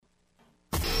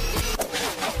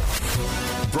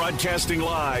Broadcasting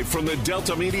live from the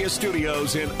Delta Media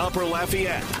Studios in Upper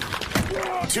Lafayette.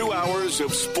 2 hours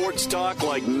of sports talk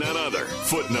like none other.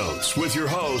 Footnotes with your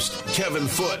host, Kevin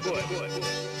Foote.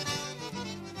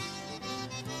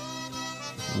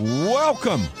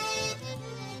 Welcome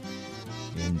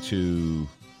into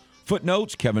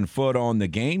Footnotes. Kevin Foote on the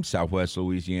game. Southwest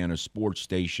Louisiana Sports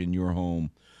Station, your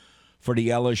home for the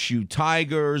LSU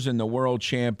Tigers and the world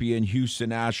champion Houston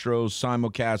Astros.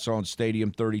 Simulcast on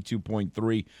Stadium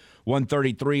 32.3,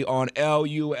 133 on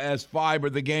LUS Fiber.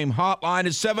 The game hotline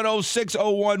is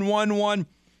 706-0111,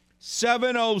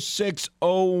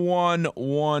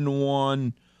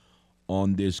 706-0111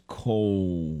 on this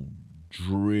cold,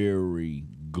 dreary,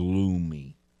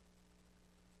 gloomy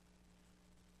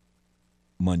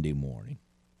Monday morning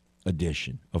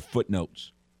edition of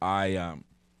Footnotes. I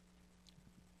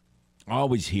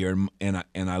always hear, and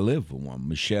I live with one.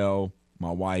 Michelle,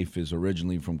 my wife, is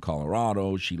originally from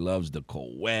Colorado. She loves the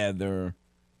cold weather.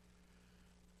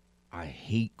 I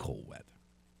hate cold weather.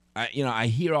 I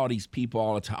hear all these people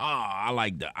all the time. I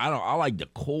like the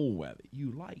cold weather.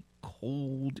 You like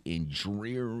cold and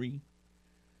dreary?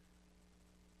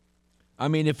 I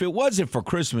mean, if it wasn't for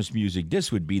Christmas music,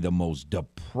 this would be the most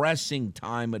depressing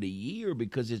time of the year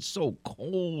because it's so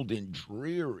cold and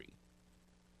dreary.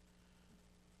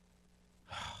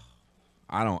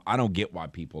 I don't get why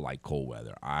people like cold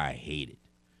weather. I hate it.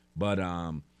 But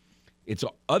it's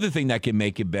other thing that can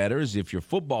make it better is if your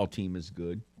football team is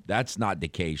good. That's not the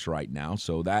case right now,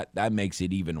 so that makes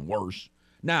it even worse.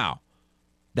 Now,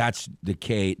 that's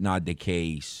not the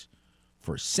case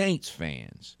for Saints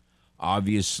fans.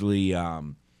 Obviously,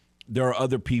 there are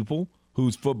other people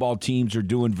whose football teams are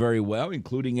doing very well,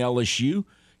 including LSU.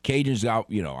 Cajuns out,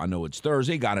 I know it's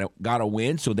Thursday, got to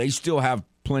win, so they still have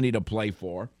plenty to play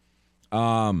for.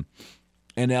 And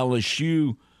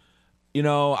LSU,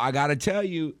 I got to tell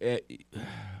you,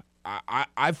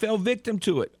 I fell victim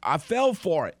to it. I fell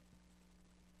for it.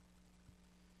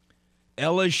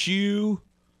 LSU,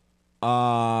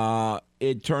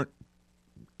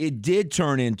 it did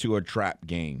turn into a trap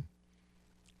game.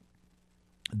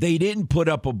 They didn't put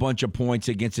up a bunch of points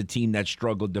against a team that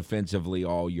struggled defensively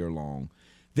all year long.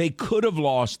 They could have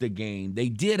lost the game. They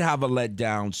did have a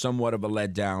letdown, somewhat of a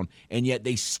letdown, and yet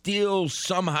they still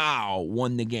somehow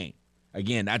won the game.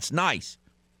 Again, that's nice.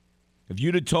 If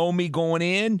you'd have told me going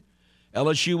in,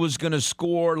 LSU was going to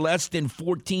score less than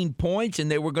 14 points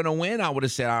and they were going to win, I would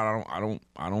have said, I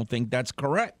don't think that's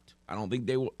correct. I don't think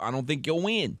you'll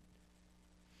win.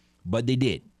 But they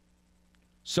did.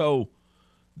 So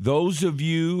those of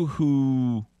you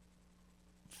who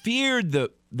feared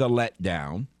the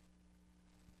letdown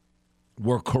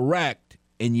were correct,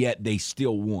 and yet they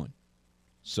still won.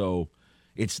 So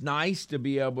it's nice to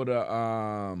be able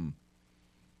to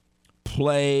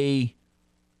play,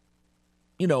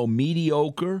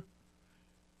 mediocre.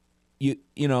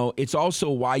 It's also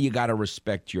why you got to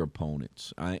respect your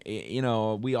opponents.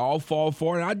 We all fall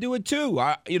for it. I do it too.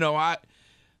 How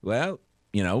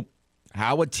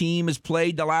a team has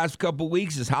played the last couple of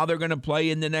weeks is how they're going to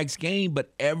play in the next game,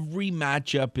 but every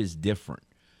matchup is different.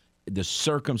 The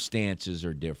circumstances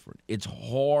are different. It's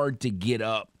hard to get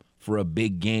up for a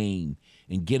big game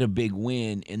and get a big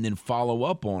win and then follow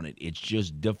up on it. It's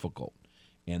just difficult.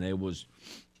 And it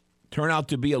turned out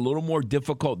to be a little more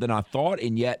difficult than I thought,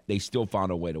 and yet they still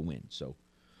found a way to win. So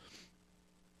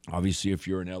obviously if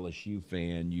you're an LSU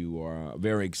fan, you are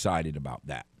very excited about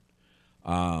that.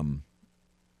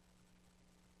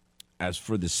 As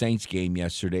for the Saints game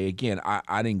yesterday, again,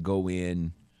 I didn't go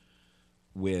in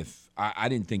with I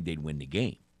didn't think they'd win the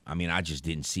game. I mean, I just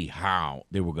didn't see how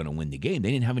they were going to win the game.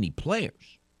 They didn't have any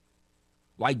players.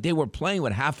 Like, they were playing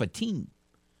with half a team.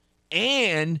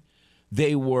 And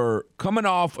they were coming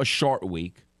off a short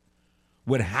week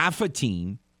with half a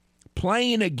team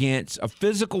playing against a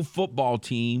physical football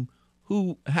team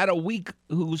who had a week,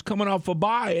 who was coming off a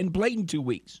bye and played in 2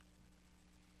 weeks.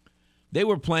 They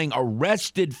were playing a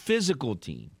rested physical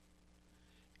team.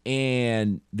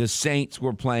 And the Saints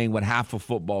were playing with half a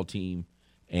football team,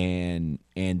 and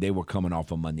they were coming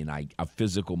off a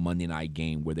physical Monday night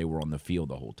game where they were on the field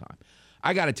the whole time.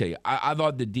 I got to tell you, I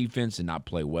thought the defense did not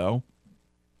play well.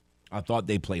 I thought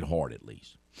they played hard at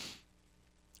least.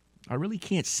 I really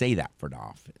can't say that for the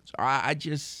offense. I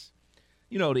just,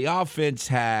 the offense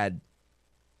had,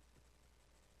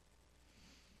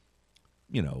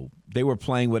 they were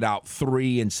playing without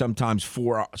 3 and sometimes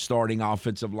 4 starting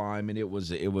offensive linemen. It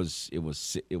was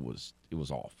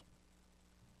awful.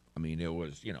 I mean, it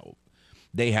was,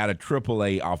 they had a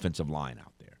AAA offensive line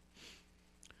out there.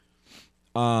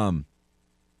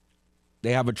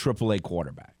 They have a AAA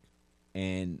quarterback.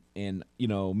 And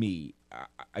me,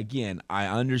 again, I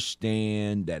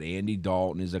understand that Andy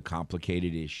Dalton is a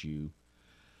complicated issue.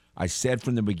 I said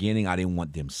from the beginning I didn't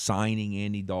want them signing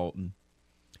Andy Dalton.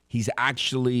 He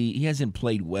hasn't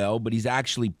played well, but he's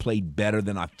actually played better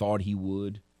than I thought he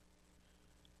would.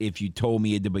 If you told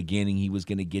me at the beginning he was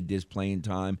going to get this playing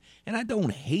time. And I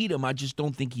don't hate him. I just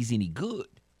don't think he's any good.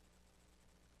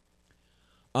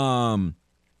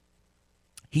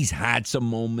 He's had some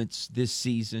moments this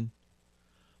season,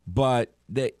 but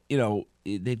none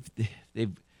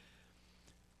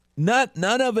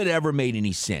of it ever made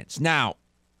any sense. Now,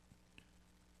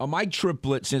 a Mike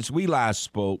Triplett, since we last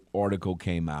spoke, article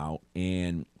came out,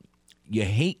 and you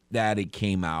hate that it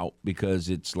came out because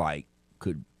it's like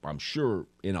could, I'm sure,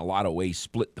 in a lot of ways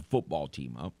split the football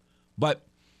team up. But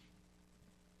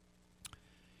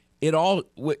it all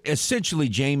essentially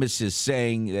Jameis is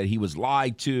saying that he was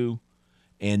lied to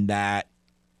and that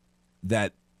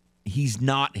he's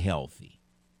not healthy,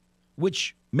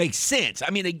 which makes sense.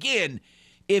 I mean, again,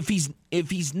 if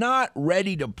he's not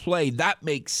ready to play, that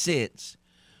makes sense.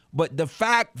 But the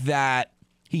fact that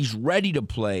he's ready to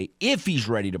play, if he's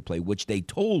ready to play, which they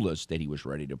told us that he was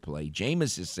ready to play,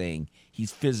 Jameis is saying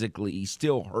he's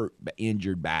still hurt,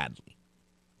 injured badly.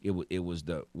 It was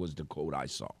the quote I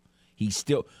saw. He's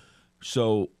still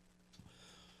so.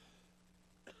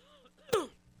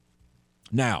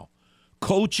 Now,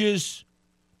 coaches'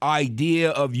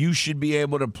 idea of you should be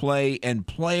able to play and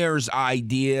players'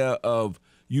 idea of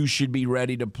you should be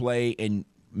ready to play and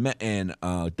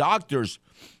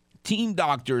team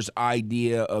doctors'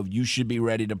 idea of you should be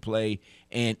ready to play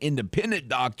and independent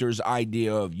doctors'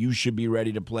 idea of you should be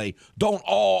ready to play don't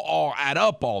all add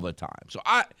up all the time. So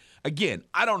I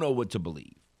don't know what to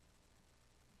believe.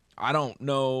 I don't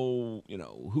know,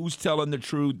 who's telling the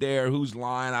truth there, who's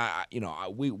lying.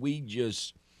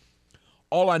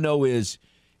 All I know is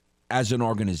as an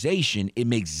organization, it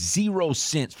makes zero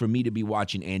sense for me to be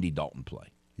watching Andy Dalton play.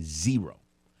 Zero.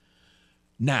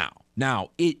 Now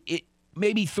it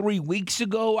maybe 3 weeks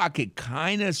ago, I could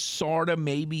kind of, sort of,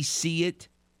 maybe see it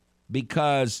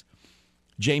because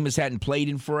Jameis hadn't played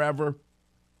in forever.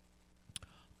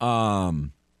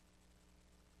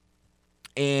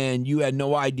 And you had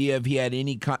no idea if he had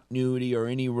any continuity or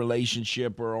any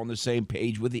relationship or on the same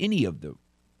page with any of the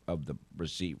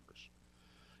receivers,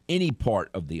 any part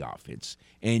of the offense.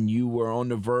 And you were on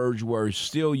the verge where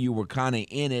still you were kind of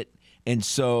in it, and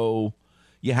so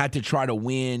you had to try to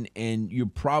win, and you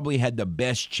probably had the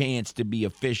best chance to be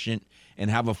efficient and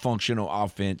have a functional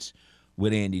offense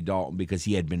with Andy Dalton because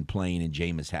he had been playing and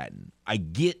Jameis hadn't. I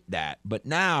get that, but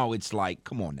now it's like,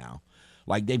 come on now.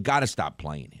 Like, they've got to stop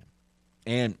playing him.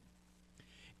 And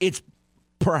it's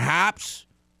perhaps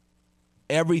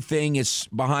everything is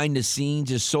behind the scenes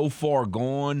is so far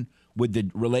gone with the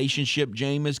relationship,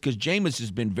 Jameis, because Jameis has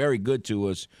been very good to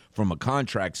us from a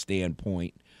contract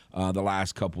standpoint the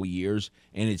last couple of years,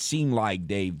 and it seemed like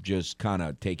they've just kind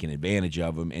of taken advantage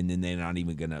of him, and then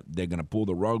they're gonna pull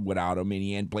the rug without him, and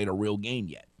he hadn't played a real game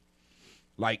yet.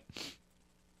 Like,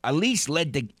 at least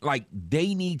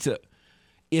they need to,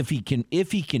 if he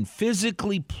can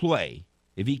physically play,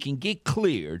 if he can get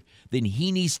cleared, then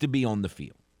he needs to be on the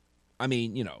field. I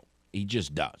mean, he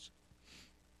just does.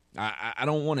 I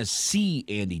don't want to see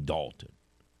Andy Dalton.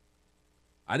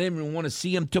 I didn't even want to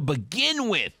see him to begin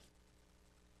with.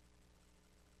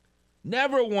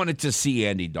 Never wanted to see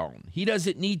Andy Dalton. He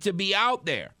doesn't need to be out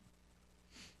there.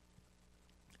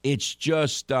 It's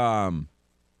just, but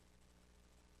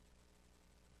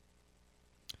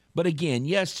again,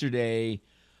 yesterday,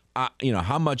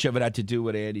 how much of it had to do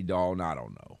with Andy Dalton, I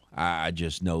don't know. I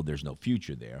just know there's no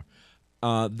future there.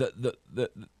 I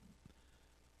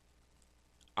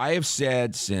have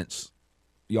said since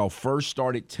y'all first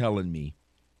started telling me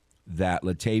that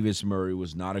Latavius Murray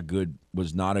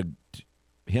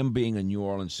him being a New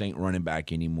Orleans Saint running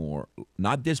back anymore,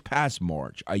 not this past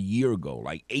March, a year ago,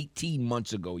 like 18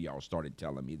 months ago, y'all started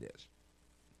telling me this.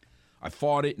 I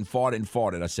fought it.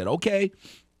 I said, okay,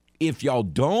 if y'all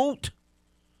don't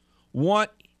want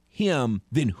him,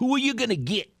 then who are you going to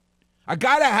get? I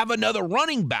got to have another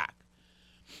running back.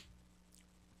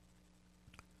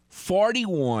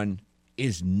 41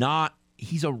 is not,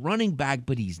 he's a running back,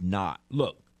 but he's not.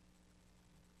 Look,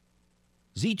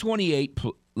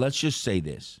 Z28, let's just say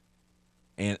this,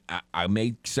 and I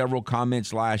made several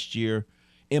comments last year.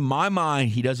 In my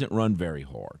mind, he doesn't run very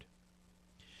hard.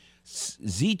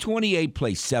 Z28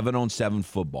 plays 7-on-7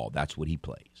 football. That's what he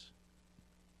plays.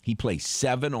 He plays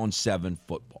 7-on-7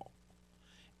 football.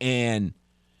 And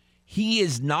he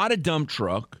is not a dump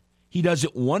truck. He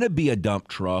doesn't want to be a dump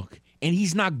truck, and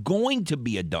he's not going to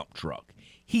be a dump truck.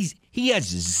 He has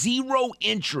zero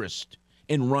interest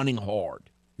in running hard.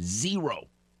 Zero.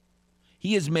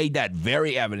 He has made that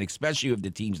very evident, especially if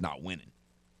the team's not winning.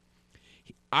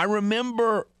 I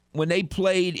remember when they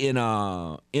played in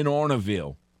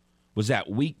Orneville, was that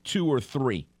week 2 or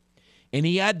 3, and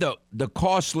he had the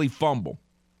costly fumble.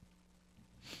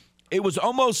 It was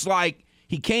almost like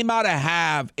he came out of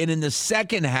half, and in the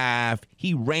second half,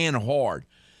 he ran hard.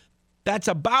 That's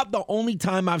about the only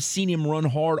time I've seen him run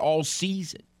hard all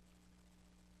season.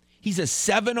 He's a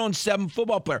 7-on-7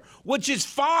 football player, which is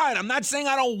fine. I'm not saying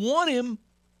I don't want him.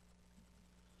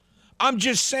 I'm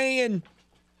just saying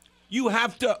you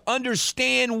have to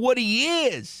understand what he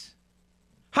is.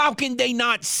 How can they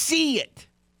not see it?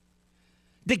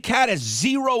 The cat has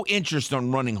zero interest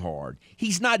on running hard.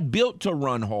 He's not built to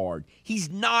run hard. He's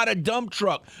not a dump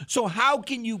truck. So how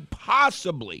can you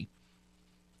possibly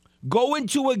go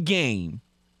into a game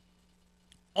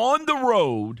on the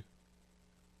road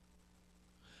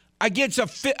against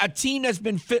a team that's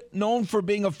been known for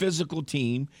being a physical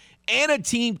team and a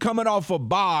team coming off a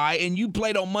bye, and you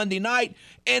played on Monday night,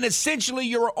 and essentially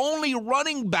your only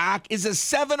running back is a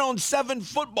 7-on-7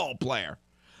 football player?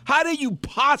 How do you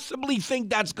possibly think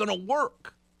that's going to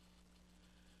work?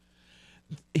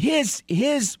 His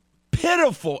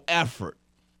pitiful effort.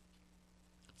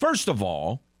 First of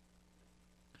all,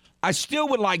 I still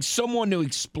would like someone to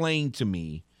explain to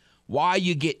me why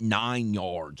you get 9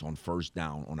 yards on first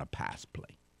down on a pass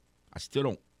play. I still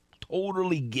don't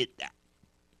totally get that.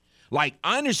 Like,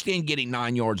 I understand getting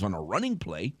 9 yards on a running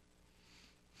play,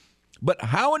 but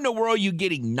how in the world are you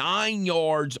getting 9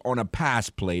 yards on a pass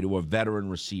play to a veteran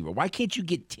receiver? Why can't you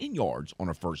get 10 yards on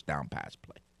a first down pass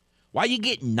play? Why you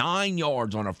get 9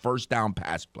 yards on a first down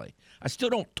pass play? I still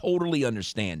don't totally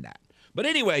understand that. But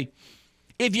anyway,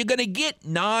 if you're going to get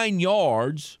 9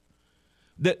 yards,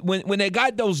 that when they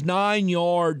got those 9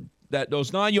 yards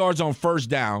on first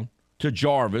down to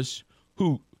Jarvis,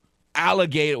 who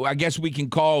I guess we can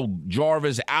call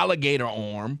Jarvis alligator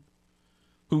arm,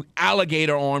 who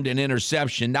alligator armed an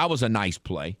interception. That was a nice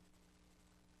play.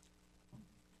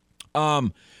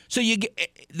 So you get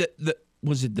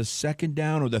was it the second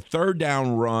down or the third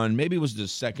down run? Maybe it was the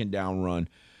second down run.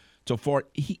 So far,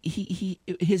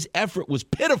 his effort was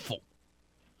pitiful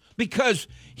because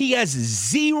he has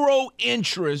zero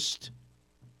interest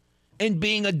in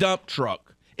being a dump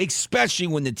truck, especially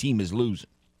when the team is losing.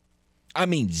 I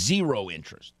mean, zero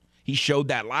interest. He showed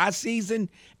that last season,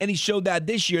 and he showed that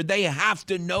this year. They have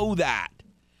to know that.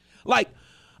 Like,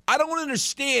 I don't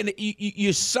understand.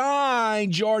 You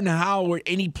sign Jordan Howard,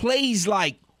 and he plays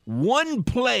like one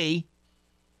play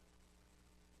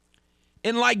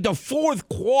in like the fourth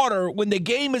quarter when the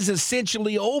game is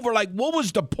essentially over. Like, what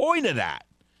was the point of that?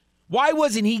 Why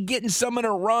wasn't he getting some of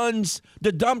the runs,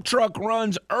 the dump truck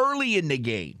runs, early in the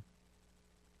game?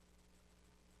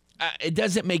 It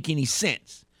doesn't make any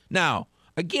sense. Now,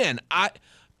 again,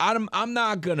 I'm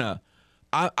not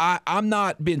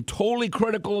been totally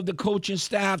critical of the coaching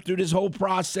staff through this whole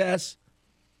process.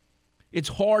 It's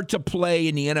hard to play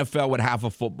in the NFL with half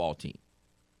a football team.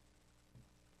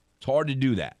 It's hard to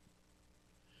do that,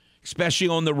 especially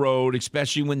on the road,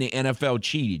 especially when the NFL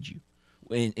cheated you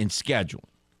in scheduling.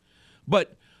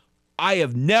 But I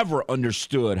have never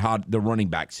understood how the running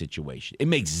back situation. It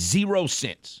makes zero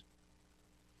sense.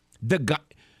 The guy,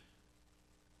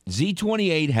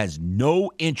 Z28 has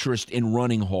no interest in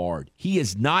running hard. He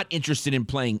is not interested in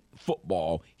playing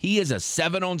football. He is a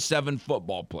 7-on-7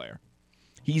 football player.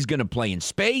 He's going to play in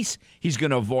space. He's going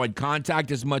to avoid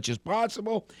contact as much as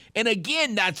possible. And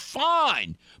again, that's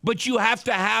fine. But you have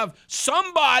to have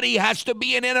somebody has to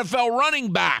be an NFL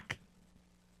running back.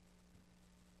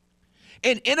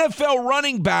 An NFL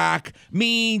running back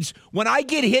means when I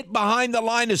get hit behind the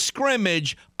line of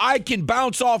scrimmage, I can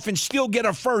bounce off and still get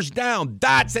a first down.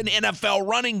 That's an NFL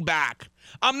running back.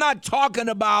 I'm not talking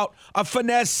about a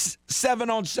finesse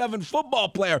 7-on-7 football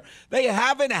player. They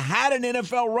haven't had an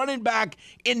NFL running back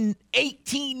in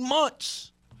 18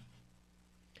 months.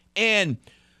 And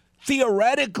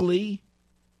theoretically,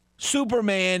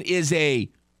 Superman is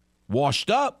a washed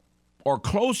up or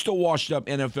close to washed up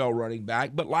NFL running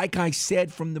back. But like I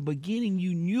said from the beginning,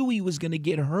 you knew he was going to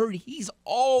get hurt. He's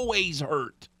always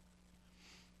hurt.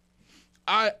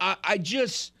 I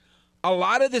just, a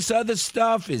lot of this other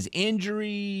stuff is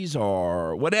injuries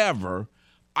or whatever.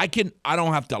 I don't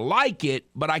have to like it,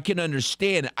 but I can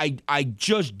understand. I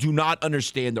just do not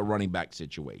understand the running back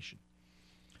situation.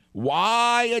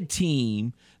 Why a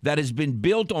team that has been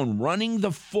built on running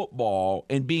the football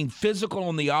and being physical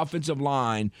on the offensive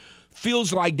line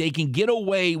feels like they can get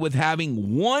away with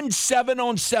having one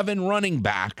 7-on-7 running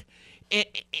back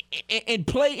and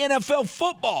play NFL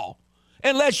football.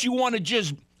 Unless you want to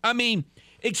just,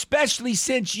 especially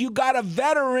since you got a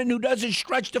veteran who doesn't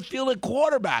stretch the field at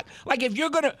quarterback. Like, if you're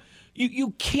going to –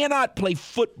 you cannot play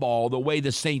football the way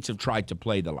the Saints have tried to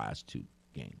play the last two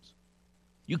games.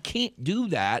 You can't do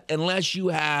that unless you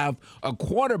have a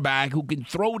quarterback who can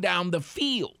throw down the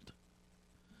field.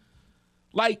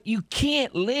 Like, you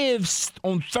can't live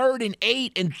on 3rd and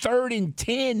 8 and 3rd and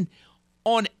 10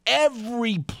 on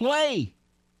every play.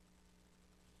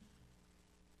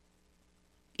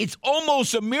 It's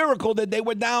almost a miracle that they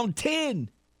were down 10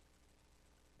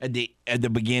 at the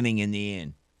beginning and the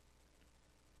end.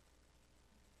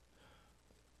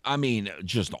 I mean,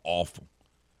 just awful.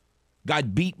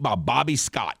 Got beat by Bobby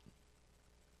Scott.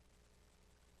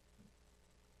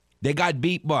 They got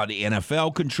beat by the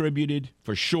NFL contributed,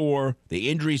 for sure.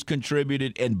 The injuries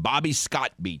contributed, and Bobby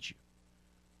Scott beat you.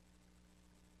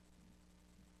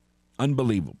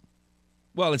 Unbelievable.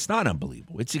 Well, it's not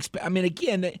unbelievable.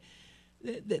 Again,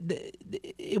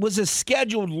 it was a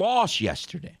scheduled loss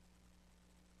yesterday.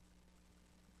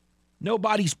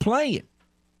 Nobody's playing.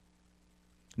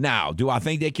 Now, do I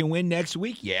think they can win next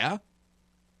week? Yeah.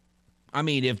 I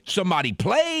mean, if somebody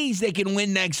plays, they can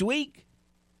win next week.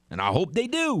 And I hope they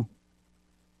do.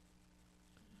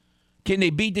 Can they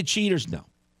beat the Cheaters? No.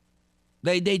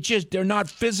 They're not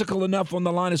physical enough on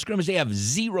the line of scrimmage. They have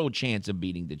zero chance of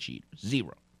beating the Cheaters.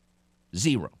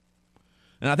 Zero.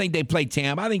 And I think they play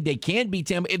Tampa. I think they can beat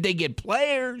Tampa if they get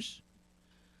players.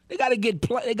 They got to get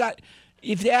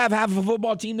if they have half a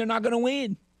football team, they're not going to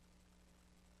win.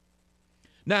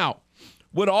 Now,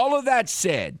 with all of that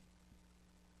said,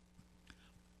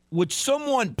 would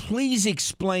someone please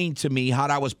explain to me how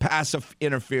that was passive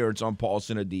interference on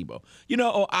Paulson Adebo? You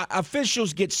know,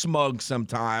 officials get smug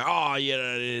sometimes. Oh,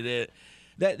 yeah.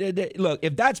 Look,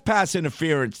 if that's pass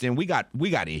interference, then we got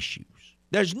issues.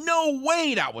 There's no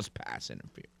way that was pass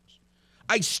interference.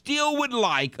 I still would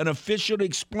like an official to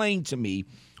explain to me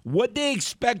what they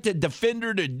expect a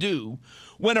defender to do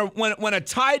when a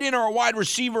tight end or a wide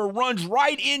receiver runs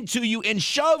right into you and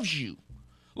shoves you.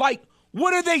 Like,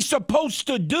 what are they supposed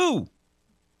to do?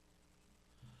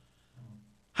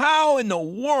 How in the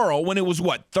world, when it was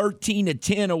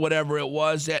 13-10 or whatever it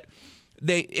was, and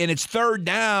it's 3rd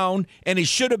down, and it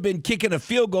should have been kicking a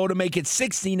field goal to make it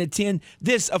 16-10.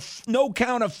 This no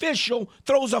count official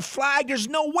throws a flag. There's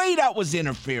no way that was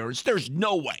interference. There's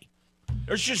no way.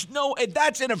 There's just no. If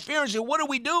that's interference, then what are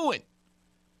we doing?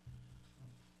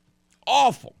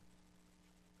 Awful.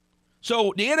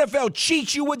 So the NFL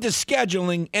cheats you with the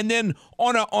scheduling, and then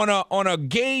on a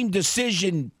game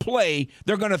decision play,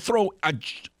 they're going to throw a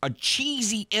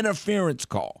cheesy interference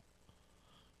call.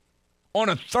 On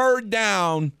a 3rd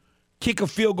down, kick a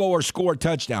field goal or score a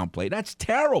touchdown play. That's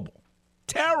terrible.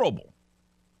 Terrible.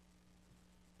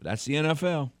 But that's the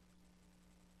NFL.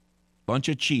 Bunch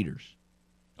of cheaters.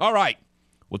 All right.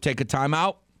 We'll take a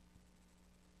timeout.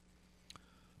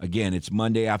 Again, it's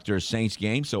Monday after a Saints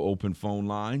game, so open phone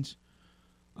lines.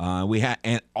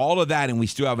 And all of that, and we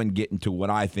still haven't gotten to what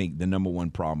I think the number one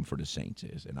problem for the Saints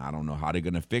is. And I don't know how they're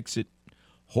going to fix it.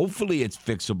 Hopefully it's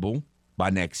fixable by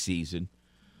next season.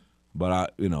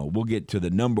 But, we'll get to the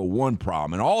number one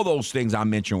problem. And all those things I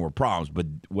mentioned were problems. But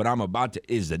what I'm about to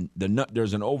is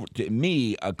there's to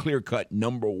me, a clear-cut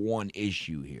number one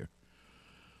issue here.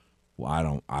 Well, I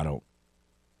don't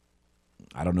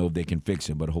know if they can fix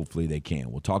it, but hopefully they can.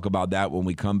 We'll talk about that when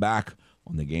we come back.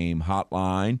 On the game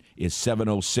hotline is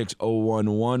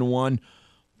 706-0111.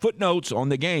 Footnotes on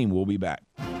the game. We'll be back.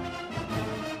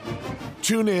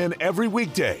 Tune in every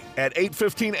weekday at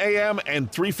 8:15 a.m.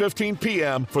 and 3:15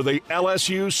 p.m. for the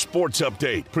LSU Sports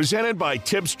Update, presented by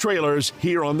Tibbs Trailers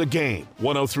here on the game.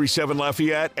 103.7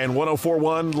 Lafayette and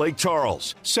 104.1 Lake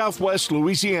Charles, Southwest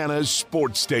Louisiana's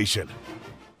sports station.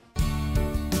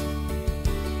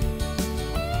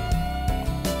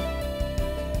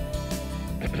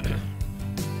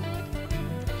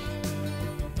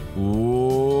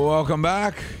 Welcome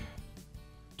back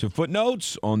to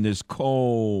Footnotes on this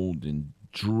cold and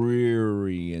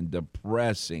dreary and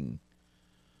depressing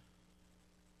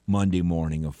Monday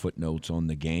morning of Footnotes on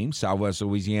the game. Southwest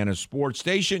Louisiana Sports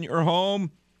Station, your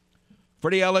home for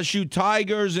the LSU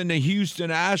Tigers and the Houston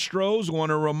Astros. I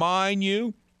want to remind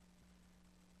you,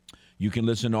 you can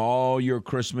listen to all your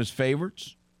Christmas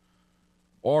favorites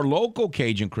or local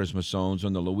Cajun Christmas songs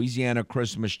on the Louisiana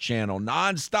Christmas Channel.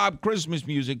 Non-stop Christmas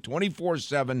music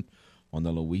 24/7 on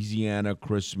the Louisiana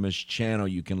Christmas Channel.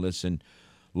 You can listen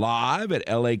live at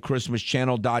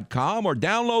lachristmaschannel.com or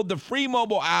download the free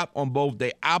mobile app on both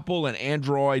the Apple and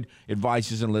Android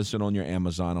devices and listen on your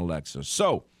Amazon Alexa.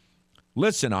 So,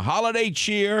 listen, a holiday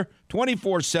cheer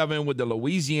 24/7 with the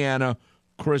Louisiana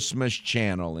Christmas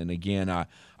channel. And again,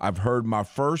 I've heard my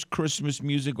first Christmas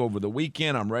music over the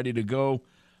weekend. I'm ready to go.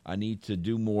 I need to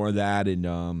do more of that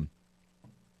and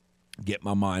get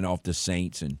my mind off the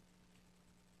Saints and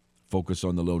focus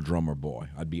on the little drummer boy.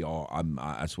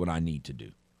 That's what I need to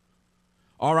do.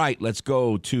 All right, let's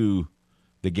go to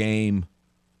the game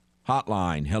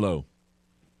hotline. Hello.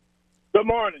 Good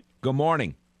morning. Good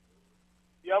morning.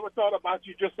 You ever thought about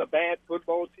you just a bad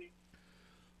football team?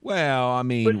 Well, I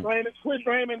mean, quit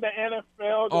blaming the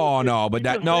NFL. Oh no, but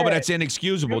that's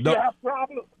inexcusable.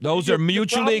 Those are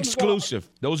mutually exclusive.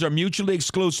 Those are mutually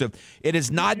exclusive. It is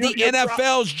not the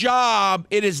NFL's job.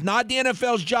 It is not the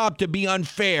NFL's job to be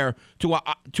unfair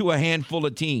to a handful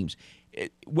of teams.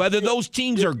 Whether those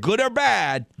teams are good or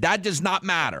bad, that does not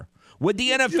matter. What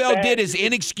the NFL did is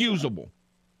inexcusable.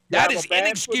 That is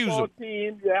inexcusable.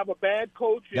 Team, you have a bad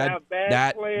coach. You have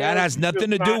bad players. That has nothing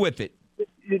to do with it.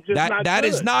 That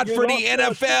is not for the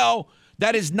NFL.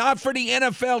 That is not for the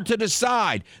NFL to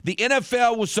decide. The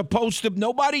NFL was supposed to.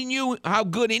 Nobody knew how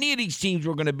good any of these teams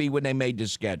were going to be when they made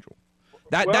this schedule.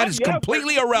 That is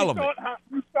completely irrelevant.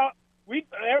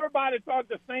 Everybody thought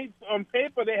the Saints on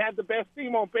paper they had the best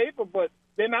team on paper, but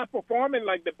they're not performing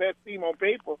like the best team on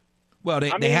paper. Well,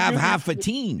 they have half a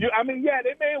team. They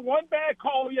made one bad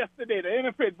call yesterday,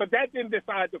 the NFL, but that didn't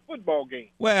decide the football game.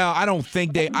 Well, I don't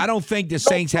think the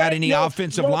Saints had any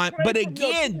offensive line. But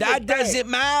again, that doesn't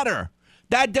matter.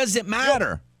 That doesn't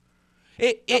matter.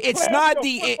 It's not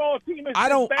the. I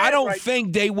don't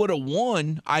think they would have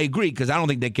won. I agree because I don't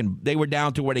think they can. They were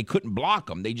down to where they couldn't block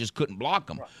them. They just couldn't block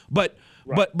them. Right.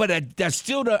 But that's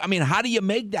still. How do you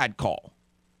make that call?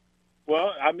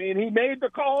 Well, he made the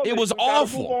call. It was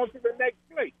awful. Move on to the next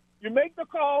play. You make the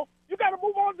call. You got to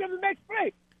move on to the next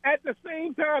play. At the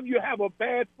same time, you have a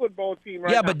bad football team right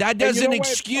now. Yeah, but that doesn't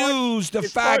excuse the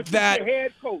fact that your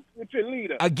head coach, with your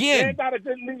leader. Again, you ain't got a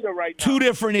good leader right now. Two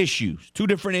different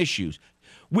issues.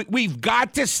 We've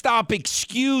got to stop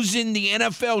excusing the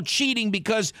NFL cheating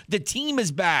because the team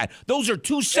is bad. Those are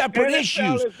two separate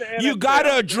issues. You got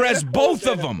to address both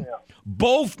of them.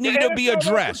 Both need to be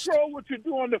addressed. Control what you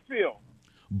do on the field.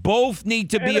 Both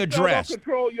need to be addressed.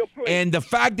 And the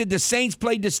fact that the Saints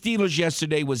played the Steelers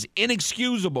yesterday was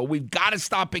inexcusable. We've got to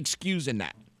stop excusing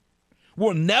that.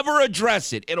 We'll never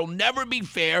address it. It'll never be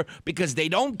fair because they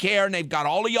don't care and they've got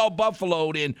all of y'all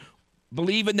buffaloed in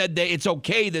believing that it's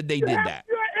okay that they did that.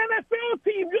 You're an NFL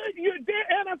team. You're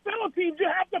NFL team. You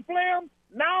have to play them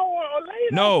now or later.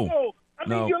 No.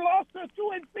 You lost to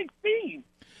 2-16.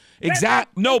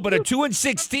 Exactly. No, but a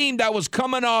 2-6 team that was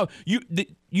coming off. You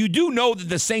do know that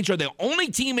the Saints are the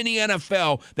only team in the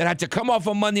NFL that had to come off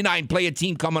a Monday night and play a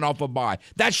team coming off a bye.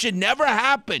 That should never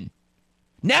happen.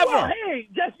 Never. Well, hey,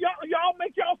 just y'all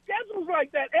make y'all schedules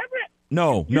like that.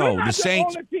 No. The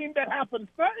Saints. The only team that happens.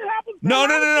 It happens.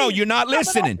 No. You're not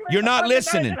listening. You're not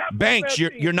listening, Banks.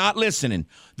 You're not listening.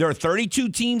 There are 32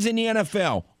 teams in the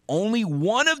NFL. Only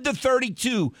one of the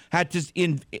 32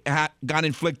 got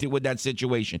inflicted with that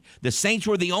situation. The Saints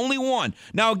were the only one.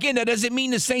 Now, again, that doesn't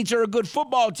mean the Saints are a good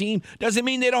football team. Doesn't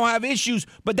mean they don't have issues.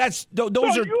 But those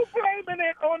are. You blaming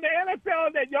it on the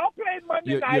NFL that y'all played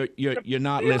Monday night? You're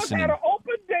not Steelers listening. Had an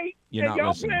open date. You're not y'all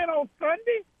listening. playing on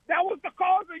Sunday. That was the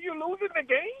cause of you losing the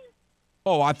game.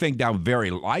 Oh, I think that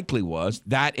very likely was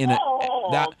that in a.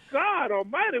 God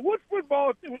Almighty! What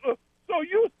football team? So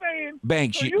you saying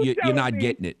Banks, you're not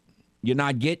getting it. You're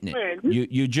not getting it. Man,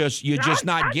 you're just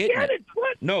not getting it.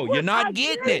 No, you're not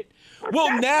getting it.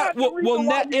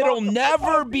 It'll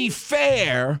never be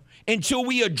fair until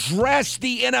we address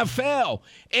the NFL.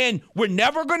 And we're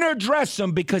never going to address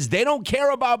them because they don't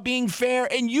care about being fair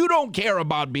and you don't care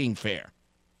about being fair.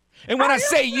 And when I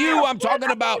say you, I'm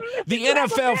talking about the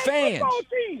NFL fans.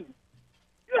 You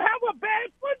have a bad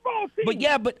football team.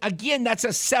 But again, that's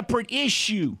a separate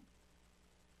issue.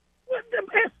 It's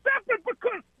separate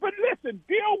but listen,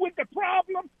 deal with the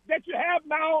problem that you have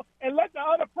now and let the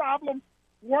other problem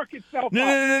work itself out.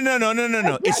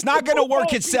 No. It's not going to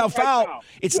work itself out.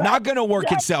 It's not going to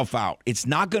work itself out. It's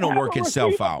not going to work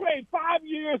itself out. Played 5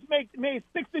 years, made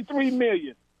 $63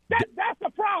 million. That's a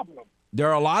problem. There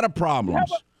are a lot of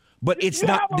problems, but it's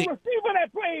not. You have a receiver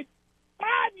that played 5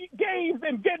 games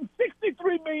and getting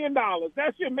 $63 million.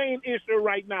 That's your main issue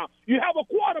right now. You have a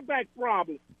quarterback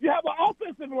problem. You have an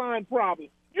offensive line problem.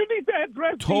 You need to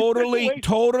address totally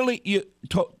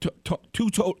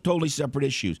separate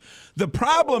issues. The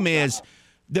problem is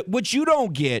that what you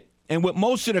don't get and what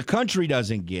most of the country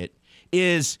doesn't get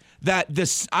is that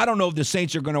I don't know if the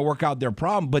Saints are going to work out their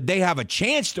problem, but they have a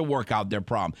chance to work out their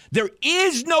problem. There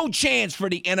is no chance for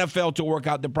the NFL to work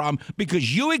out the problem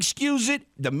because you excuse it,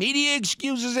 the media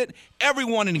excuses it,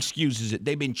 everyone excuses it.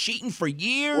 They've been cheating for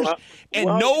years, and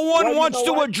no one wants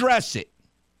to address it.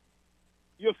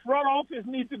 Your front office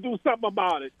needs to do something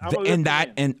about it.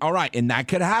 All right, and that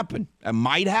could happen. It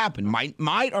might happen.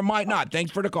 Might or might not.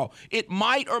 Thanks for the call. It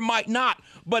might or might not.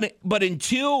 But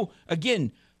until,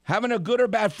 again, having a good or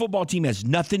bad football team has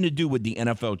nothing to do with the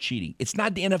NFL cheating. It's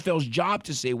not the NFL's job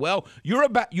to say, well, you're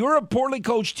a poorly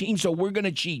coached team, so we're going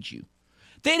to cheat you.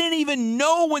 They didn't even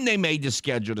know when they made the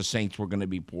schedule the Saints were going to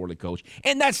be poorly coached.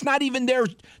 And that's not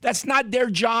their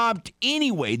job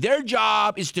anyway. Their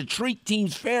job is to treat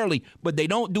teams fairly, but they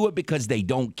don't do it because they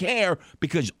don't care,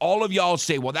 because all of y'all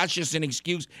say, well, that's just an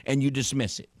excuse, and you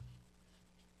dismiss it.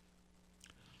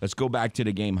 Let's go back to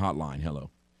the game hotline. Hello.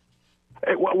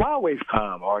 Hey, why waste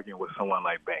time arguing with someone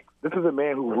like Banks? This is a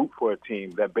man who roots for a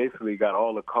team that basically got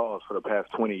all the calls for the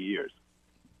past 20 years.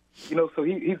 So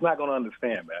he's not going to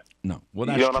understand that. No. Well,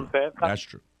 that's you know true. what I'm saying? That's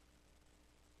true.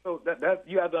 So that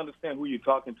you have to understand who you're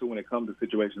talking to when it comes to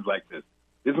situations like this.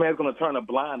 This man's going to turn a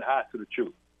blind eye to the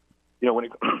truth. When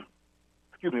it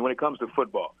comes to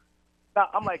football. Now,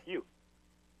 I'm like you.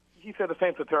 He said the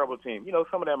Saints are a terrible team.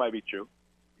 Some of that might be true.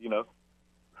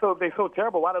 So if they're so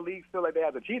terrible, why the league feel like they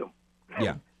have to cheat them?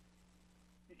 Yeah.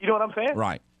 You know what I'm saying?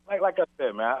 Right. Like I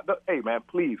said, man. Hey, man,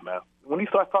 please, man. When he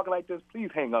starts talking like this, please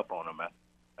hang up on him, man.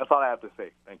 That's all I have to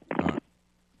say. Thank you. Right.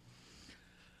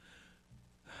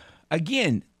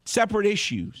 Again, separate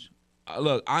issues.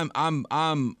 Look, I'm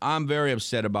very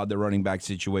upset about the running back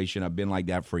situation. I've been like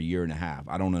that for a year and a half.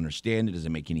 I don't understand it. It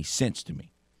doesn't make any sense to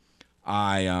me.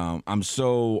 I'm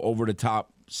so over the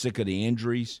top sick of the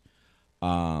injuries.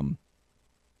 In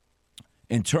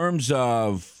terms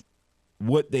of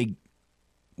what they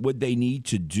need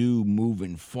to do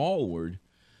moving forward,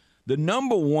 the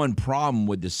number one problem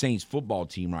with the Saints football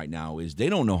team right now is they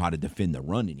don't know how to defend the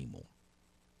run anymore.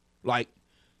 Like,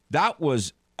 that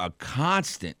was a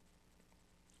constant,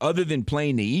 other than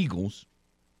playing the Eagles,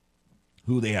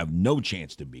 who they have no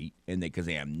chance to beat, and because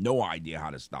they have no idea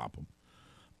how to stop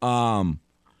them.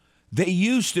 They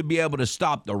used to be able to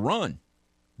stop the run.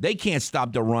 They can't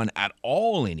stop the run at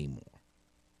all anymore.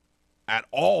 At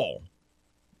all.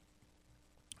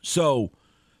 So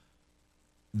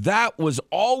that was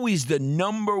always the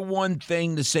number one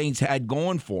thing the Saints had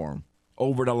going for them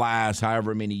over the last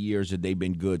however many years that they've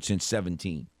been good, since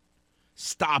 17.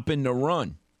 Stopping the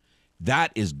run.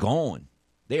 That is gone.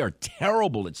 They are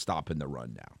terrible at stopping the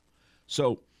run now.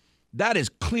 So that is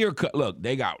clear cut. Look,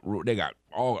 they got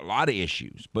a lot of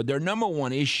issues, but their number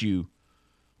one issue,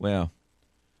 well,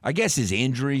 I guess is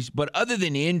injuries. But other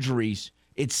than injuries,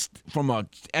 it's from a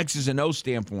X's and O's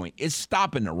standpoint, it's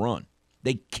stopping the run.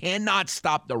 They cannot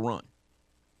stop the run.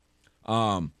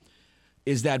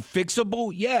 Is that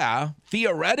fixable? Yeah,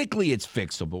 theoretically it's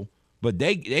fixable, but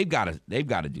they've got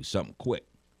to do something quick.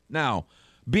 Now,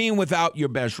 being without your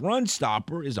best run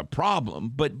stopper is a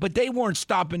problem, but they weren't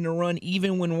stopping the run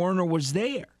even when Werner was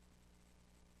there.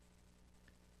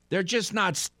 They're just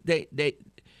not.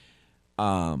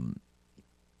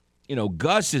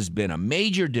 Gus has been a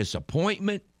major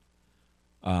disappointment.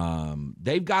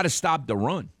 They've got to stop the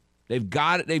run. They've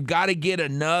got to get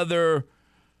another,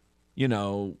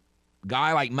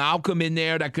 guy like Malcolm in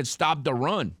there that could stop the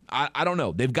run. I don't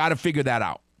know. They've got to figure that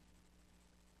out.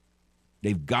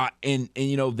 They've got and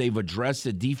they've addressed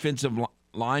the defensive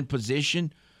line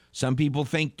position. Some people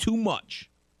think too much.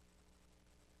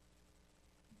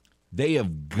 They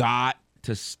have got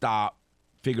to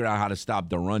figure out how to stop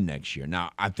the run next year.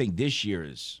 Now, I think this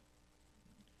year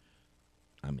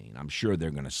I'm sure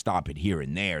they're going to stop it here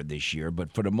and there this year,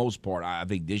 but for the most part, I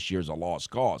think this year's a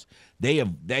lost cause.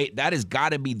 That has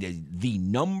got to be the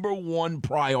number one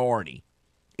priority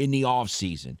in the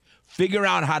offseason. Figure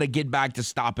out how to get back to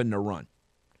stopping the run.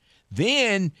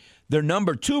 Then their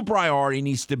number two priority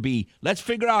needs to be, let's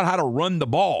figure out how to run the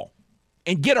ball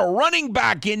and get a running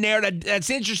back in there that's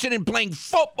interested in playing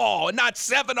football and not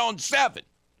 7-on-7.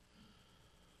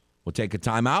 We'll take a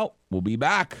timeout. We'll be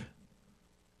back.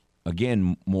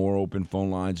 Again, more open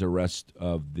phone lines the rest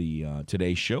of the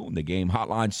today's show. The game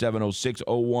hotline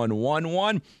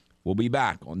 706-0111. We'll be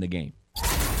back on the game.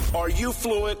 Are you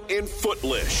fluent in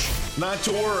Footlish? Not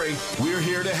to worry. We're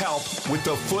here to help with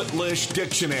the Footlish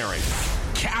Dictionary.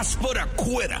 Casper the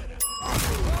Quitter.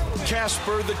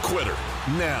 Casper the Quitter.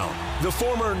 Now, the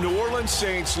former New Orleans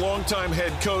Saints longtime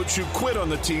head coach who quit on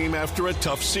the team after a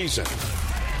tough season.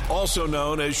 Also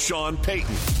known as Sean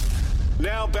Payton.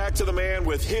 Now back to the man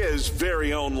with his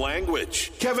very own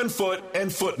language. Kevin Foote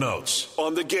and Footnotes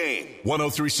on the Game.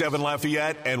 103.7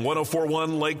 Lafayette and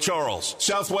 104.1 Lake Charles,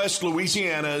 Southwest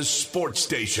Louisiana's sports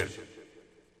station.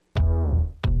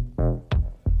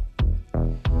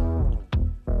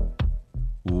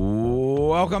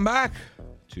 Welcome back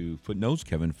to Footnotes.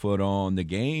 Kevin Foote on the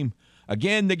Game.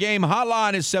 Again, the Game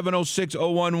hotline is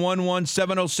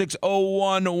 706-0111,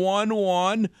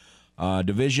 706-0111.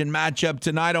 Division matchup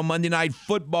tonight on Monday Night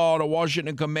Football, the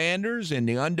Washington Commanders and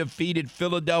the undefeated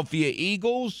Philadelphia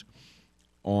Eagles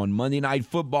on Monday Night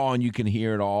Football, and you can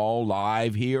hear it all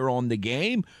live here on the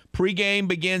Game. Pre-game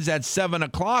begins at 7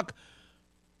 o'clock.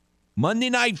 Monday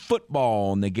Night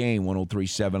Football on the Game,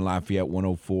 103.7 Lafayette,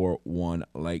 104.1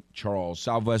 Lake Charles,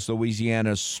 Southwest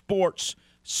Louisiana sports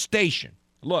station.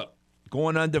 Look,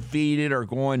 going undefeated or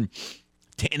going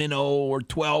 10-0 or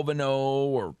 12-0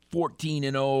 or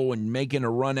 14-0 and making a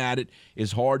run at it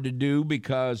is hard to do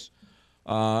because,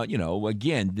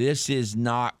 again, this is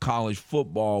not college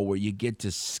football where you get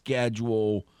to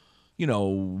schedule,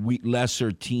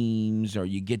 lesser teams or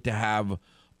you get to have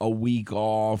a week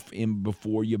off in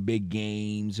before your big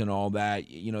games and all that.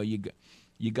 You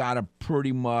got to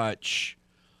pretty much,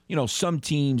 some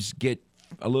teams get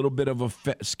a little bit of a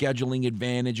scheduling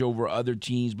advantage over other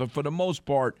teams, but for the most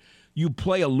part, you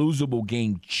play a losable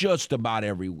game just about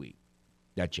every week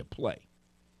that you play.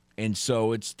 And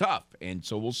so it's tough. And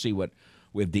so we'll see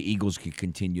if the Eagles can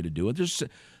continue to do it.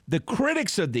 The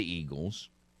critics of the Eagles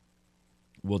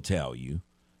will tell you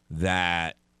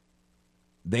that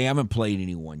they haven't played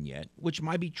anyone yet, which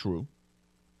might be true.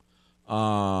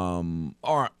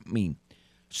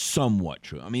 Somewhat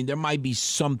true. There might be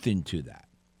something to that.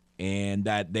 And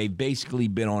that they've basically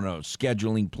been on a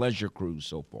scheduling pleasure cruise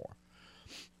so far.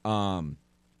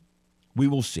 We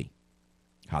will see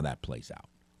how that plays out.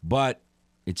 But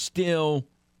it's still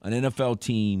an NFL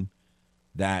team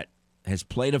that has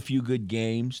played a few good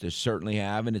games. They certainly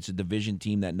have, and it's a division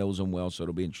team that knows them well, so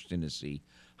it'll be interesting to see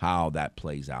how that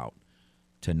plays out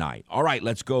tonight. All right,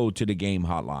 let's go to the Game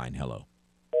hotline. Hello.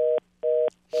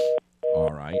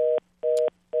 All right.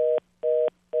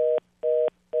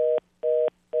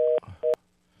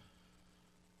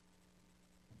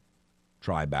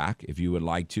 Try back if you would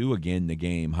like to. Again, the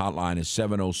Game hotline is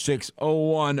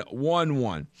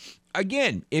 706-0111.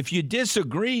 Again, if you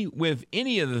disagree with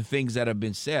any of the things that have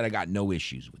been said, I got no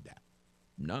issues with that.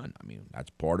 None. That's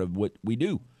part of what we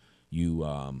do. We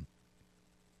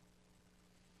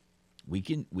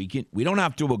don't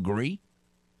have to agree.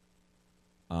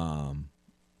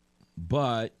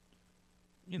 But,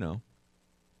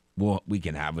 we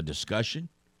can have a discussion.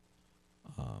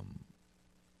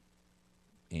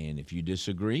 And if you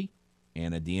disagree,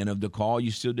 and at the end of the call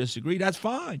you still disagree, that's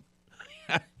fine.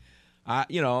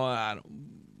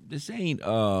 This ain't,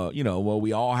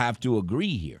 we all have to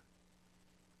agree here.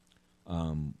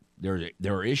 There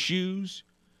are issues,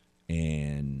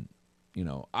 and,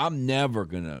 I'm never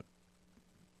going to,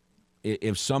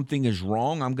 if something is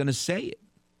wrong, I'm going to say it,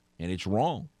 and it's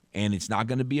wrong. And it's not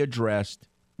going to be addressed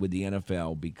with the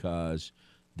NFL because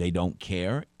they don't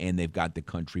care, and they've got the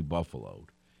country buffaloed.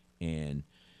 And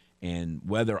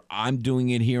whether I'm doing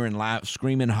it here in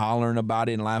screaming, hollering about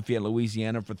it in Lafayette,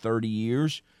 Louisiana for 30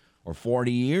 years or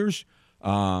 40 years,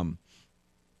 I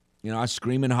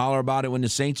scream and holler about it when the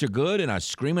Saints are good, and I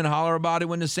scream and holler about it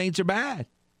when the Saints are bad.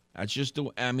 That's just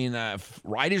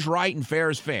right is right and fair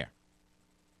is fair.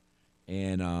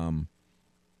 And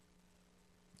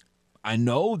I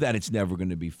know that it's never going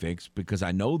to be fixed because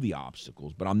I know the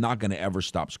obstacles, but I'm not going to ever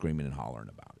stop screaming and hollering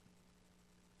about it.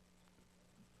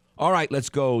 All right, let's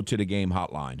go to the Game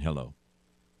hotline. Hello.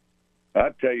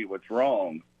 I'll tell you what's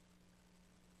wrong.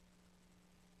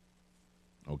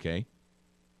 Okay.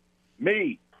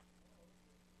 Me.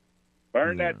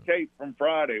 Burn that tape from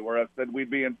Friday where I said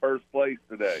we'd be in first place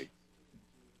today.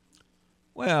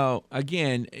 Well,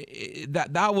 again, the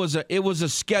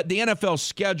NFL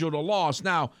scheduled a loss.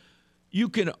 Now, you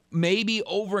can maybe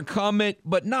overcome it,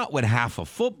 but not with half a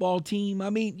football team.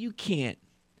 You can't.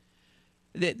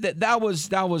 That was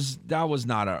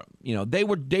not a, they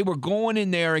were going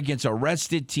in there against a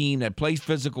rested team that plays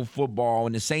physical football,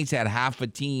 and the Saints had half a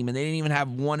team, and they didn't even have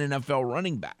one NFL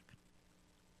running back.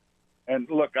 And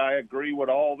look, I agree with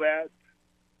all that,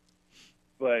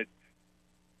 but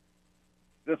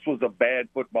this was a bad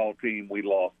football team we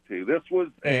lost to. This was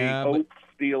a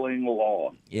hope-stealing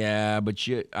loss. Yeah, but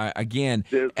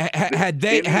had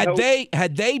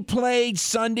they played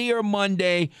Sunday or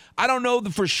Monday, I don't know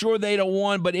for sure they'd have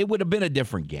won, but it would have been a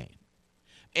different game.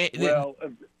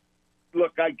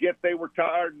 look, I get they were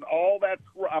tired and all that.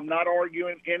 I'm not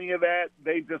arguing any of that.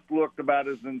 They just looked about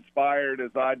as inspired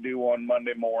as I do on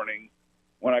Monday morning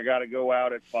when I got to go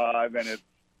out at 5 and it's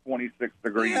 26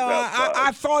 degrees outside.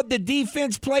 I thought the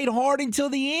defense played hard until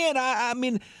the end. I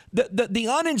mean, the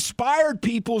uninspired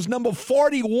people's number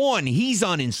 41. He's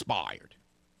uninspired.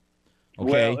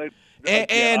 Okay. Well,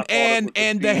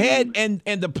 and the head and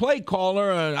the play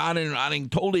caller, I didn't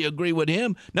totally agree with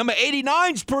him. Number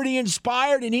 89's pretty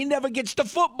inspired, and he never gets the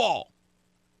football.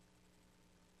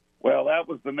 Well, that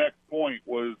was the next point.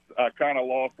 Was I kind of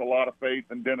lost a lot of faith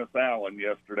in Dennis Allen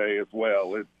yesterday as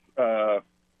well. It's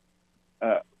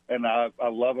and I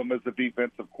love him as a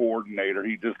defensive coordinator.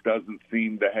 He just doesn't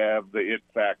seem to have the it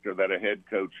factor that a head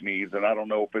coach needs, and I don't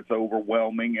know if it's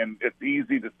overwhelming. And it's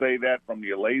easy to say that from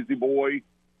your lazy boy.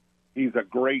 He's a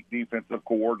great defensive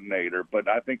coordinator, but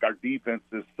I think our defense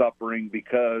is suffering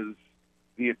because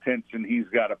the attention he's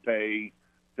got to pay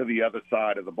to the other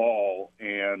side of the ball.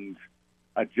 And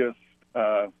I just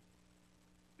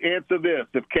answer this.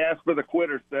 If Casper the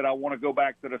Quitter said, I want to go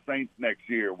back to the Saints next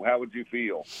year, how would you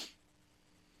feel?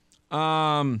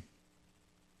 I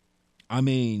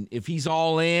mean, if he's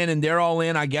all in and they're all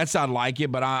in, I guess I'd like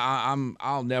it, but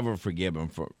I'll never forgive him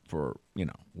for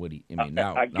what he. I mean,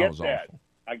 that was awful.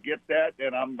 I get that,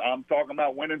 and I'm talking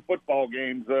about winning football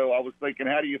games. Though I was thinking,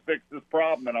 how do you fix this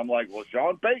problem? And I'm like, well,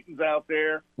 Sean Payton's out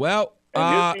there. Well,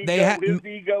 his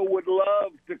ego would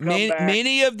love to come back.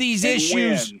 Many of these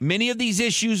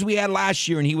issues we had last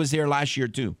year, and he was there last year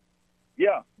too.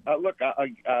 Yeah, look,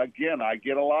 I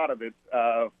get a lot of it.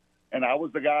 And I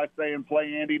was the guy saying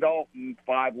play Andy Dalton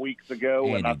 5 weeks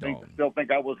ago, and I still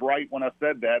think I was right when I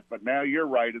said that. But now you're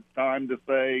right. It's time to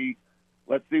say,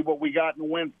 let's see what we got in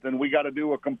Winston. We got to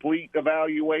do a complete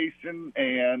evaluation.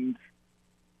 And,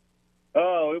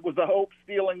 it was a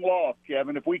hope-stealing loss,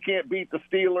 Kevin. If we can't beat the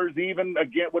Steelers, even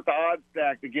again with the odds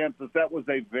stacked against us, that was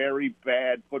a very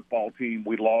bad football team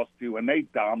we lost to, and they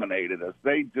dominated us.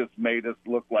 They just made us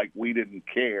look like we didn't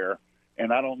care.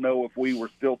 And I don't know if we were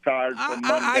still tired from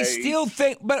Monday. I still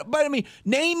think, but I mean,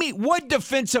 name me what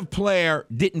defensive player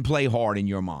didn't play hard in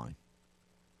your mind.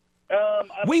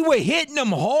 We were hitting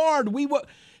them hard.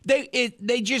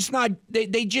 They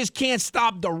just can't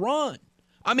stop the run.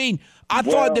 I mean, I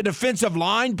thought the defensive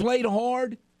line played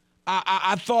hard.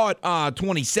 I thought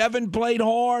 27 played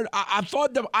hard. I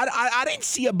thought I didn't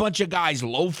see a bunch of guys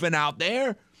loafing out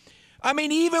there. I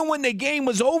mean, even when the game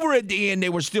was over at the end, they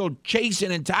were still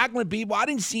chasing and tackling people. I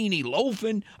didn't see any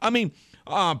loafing. I mean,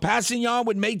 Passignon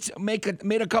would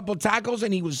made a couple tackles,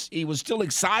 and he was still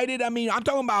excited. I mean, I'm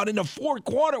talking about in the fourth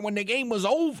quarter when the game was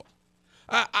over.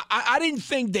 I didn't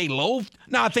think they loafed.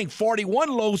 Now, I think 41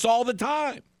 loafs all the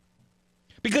time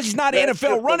because he's not an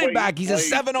NFL running back. He's a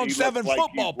 7-on-7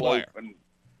 football player.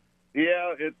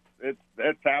 Yeah,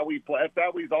 that's how we play. That's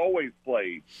how he's always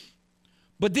played.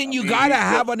 But then you got to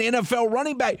have an NFL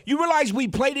running back. You realize we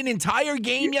played an entire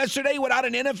game yesterday without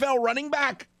an NFL running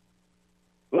back?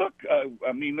 Look,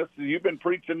 I mean, you've been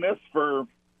preaching this for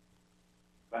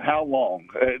how long?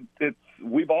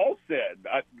 We've all said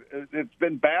it's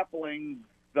been baffling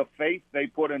the faith they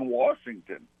put in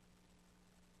Washington.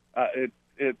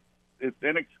 It's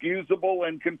inexcusable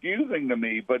and confusing to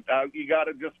me. But you got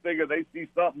to just figure they see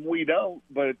something we don't.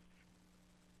 But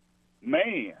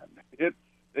man,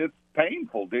 it's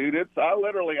painful, dude. I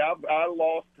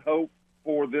lost hope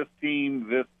for this team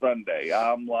this Sunday.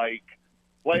 I'm like,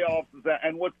 playoffs is that.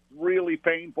 And what's really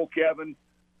painful, Kevin,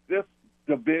 this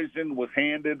division was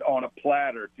handed on a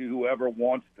platter to whoever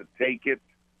wants to take it,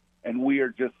 and we are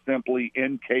just simply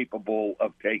incapable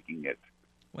of taking it.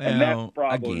 Well, and that's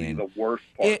probably the worst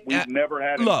part. We've never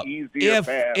had an easier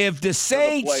path. If the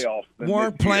Saints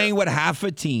weren't playing with half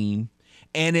a team,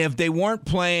 and if they weren't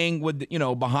playing with,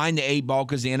 behind the 8 ball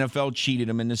because the NFL cheated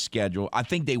them in the schedule, I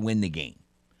think they win the game.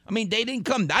 I mean, they didn't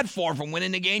come that far from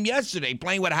winning the game yesterday,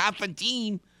 playing with half a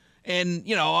team. And,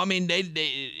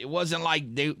 it wasn't like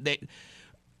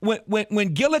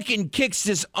when Gillikin kicks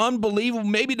this unbelievable,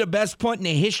 maybe the best punt in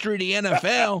the history of the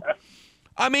NFL,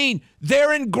 I mean,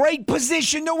 they're in great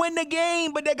position to win the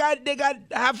game, but they got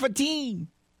half a team.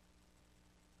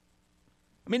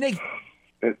 I mean,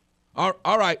 All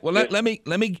right. Well, let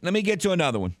me get to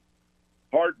another one.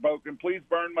 Heartbroken. Please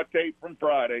burn my tape from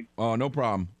Friday. Oh, no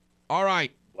problem. All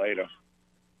right. Later.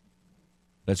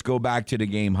 Let's go back to the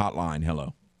game hotline.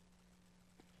 Hello.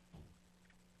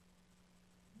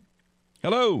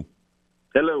 Hello.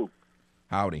 Hello.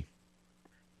 Howdy.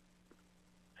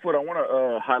 Foot, I want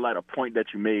to highlight a point that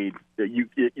you made. That you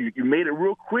made it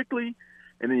real quickly,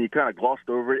 and then you kind of glossed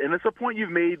over it. And it's a point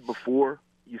you've made before.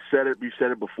 You said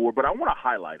it before, but I want to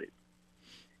highlight it.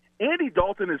 Andy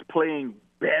Dalton is playing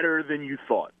better than you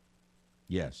thought.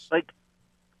 Yes. Like,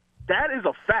 that is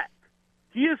a fact.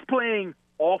 He is playing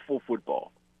awful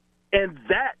football. And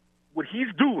what he's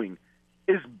doing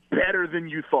is better than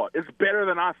you thought. It's better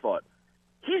than I thought.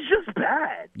 He's just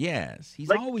bad. Yes,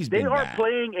 he's always been bad. They are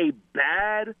playing a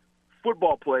bad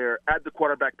football player at the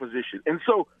quarterback position. And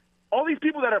so all these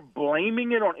people that are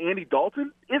blaming it on Andy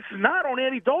Dalton, it's not on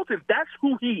Andy Dalton. That's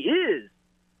who he is.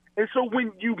 And so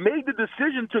when you made the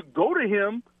decision to go to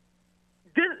him,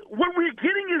 what we're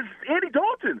getting is Andy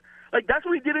Dalton. Like, that's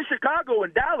what he did in Chicago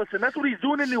and Dallas, and that's what he's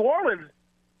doing in New Orleans.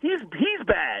 He's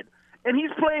bad, and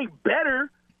he's playing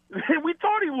better than we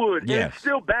thought he would. Yes. And it's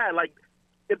still bad. Like,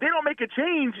 if they don't make a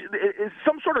change, it's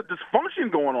some sort of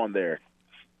dysfunction going on there.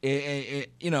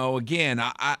 Again,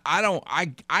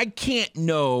 I can't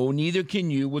know, neither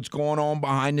can you, what's going on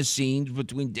behind the scenes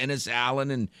between Dennis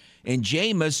Allen and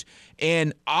Jameis.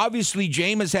 And obviously,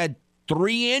 Jameis had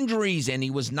 3 injuries, and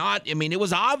he was not. I mean, it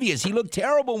was obvious. He looked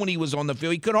terrible when he was on the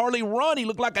field. He could hardly run. He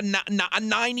looked like a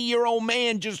 90-year-old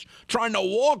man just trying to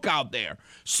walk out there.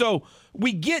 So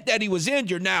we get that he was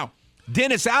injured. Now,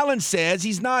 Dennis Allen says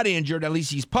he's not injured. At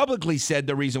least he's publicly said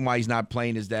the reason why he's not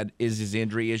playing is his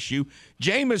injury issue.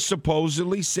 Jameis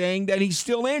supposedly saying that he's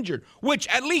still injured, which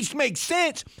at least makes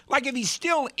sense. Like, if he's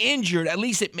still injured, at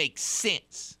least it makes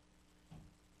sense.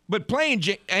 But playing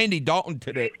Andy Dalton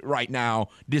today, right now,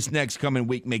 this next coming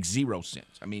week makes 0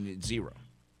 sense. I mean, it's 0.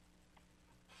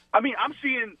 I mean, I'm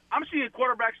seeing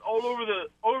quarterbacks all over the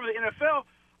NFL.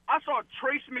 I saw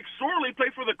Trace McSorley play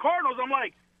for the Cardinals. I'm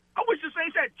like, I wish the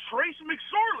Saints had Trace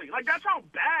McSorley. Like, that's how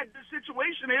bad the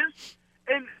situation is.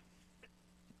 And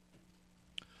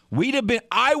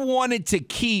I wanted to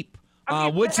keep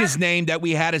what's his name that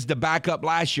we had as the backup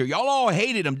last year. Y'all all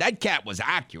hated him. That cat was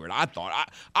accurate, I thought.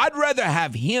 I'd rather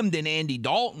have him than Andy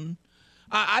Dalton.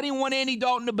 I didn't want Andy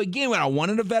Dalton to begin with. I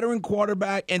wanted a veteran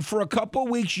quarterback, and for a couple of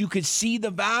weeks you could see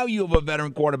the value of a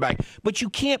veteran quarterback, but you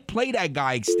can't play that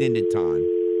guy extended time.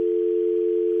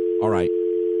 All right.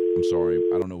 I'm sorry.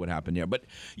 I don't know what happened there, but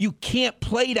you can't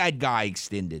play that guy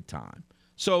extended time.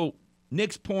 So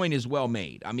Nick's point is well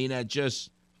made. I mean, just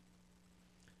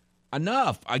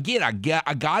enough. Again, I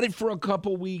got it for a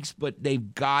couple weeks, but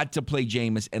they've got to play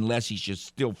Jameis unless he's just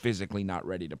still physically not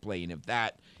ready to play. And if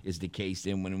that is the case,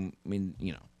 then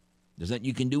there's nothing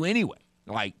you can do anyway.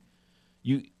 Like,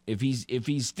 if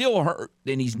he's still hurt,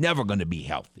 then he's never going to be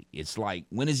healthy. It's like,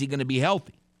 when is he going to be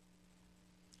healthy?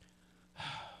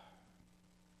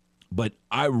 But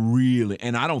I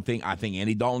think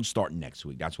Andy Dalton's starting next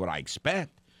week. That's what I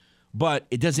expect. But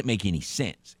it doesn't make any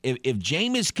sense. If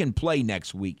Jameis can play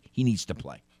next week, he needs to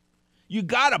play. You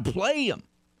got to play him.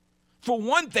 For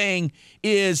one thing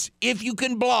is if you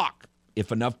can block,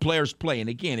 if enough players play. And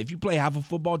again, if you play half a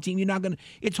football team, you're not going to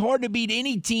 – it's hard to beat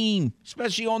any team,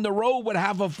 especially on the road with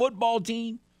half a football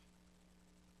team.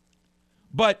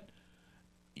 But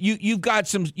 – You got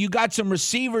some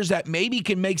receivers that maybe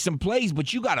can make some plays,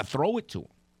 but you got to throw it to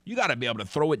them. You got to be able to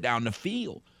throw it down the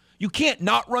field. You can't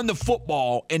not run the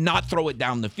football and not throw it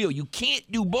down the field. You can't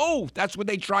do both. That's what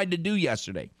they tried to do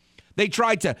yesterday. They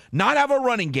tried to not have a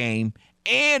running game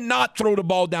and not throw the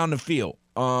ball down the field.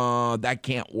 That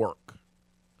can't work.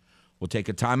 We'll take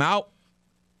a timeout.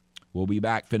 We'll be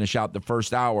back, finish out the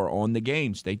first hour on the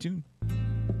game. Stay tuned.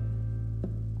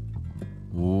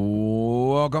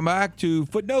 Welcome back to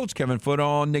Footnotes. Kevin Foote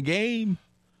on the game.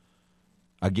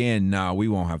 Again, we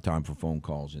won't have time for phone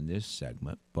calls in this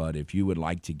segment, but if you would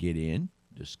like to get in,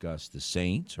 discuss the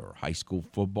Saints or high school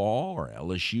football or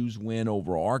LSU's win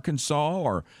over Arkansas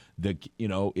or did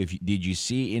you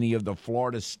see any of the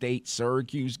Florida State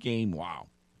Syracuse game? Wow.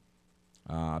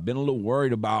 I've been a little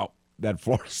worried about that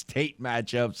Florida State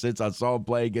matchup since I saw him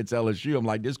play against LSU. I'm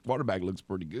like, this quarterback looks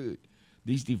pretty good.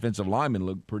 These defensive linemen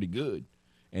look pretty good.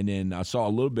 And then I saw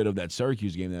a little bit of that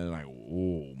Syracuse game, and I'm like,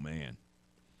 oh, man,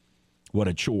 what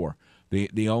a chore.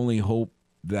 The only hope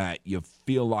that you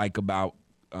feel like about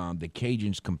the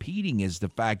Cajuns competing is the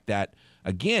fact that,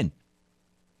 again,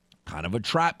 kind of a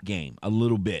trap game a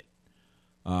little bit.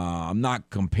 I'm not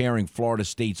comparing Florida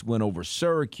State's win over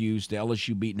Syracuse to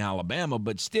LSU beating Alabama,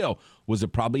 but still, was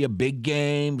it probably a big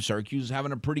game? Syracuse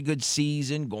having a pretty good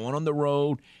season, going on the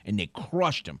road, and they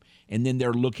crushed them. And then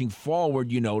they're looking forward,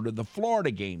 to the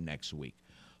Florida game next week.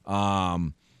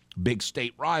 Big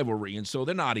state rivalry, and so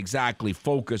they're not exactly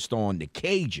focused on the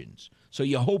Cajuns. So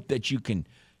you hope that you can,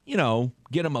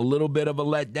 get them a little bit of a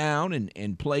letdown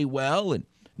and play well and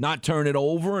not turn it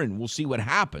over, and we'll see what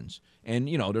happens. And,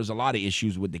 there's a lot of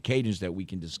issues with the Cajuns that we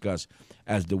can discuss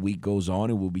as the week goes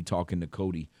on, and we'll be talking to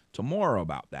Cody tomorrow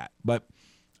about that. But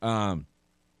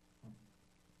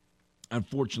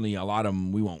unfortunately, a lot of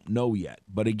them we won't know yet.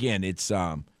 But, again, it's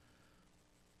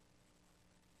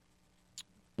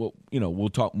we'll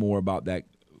talk more about that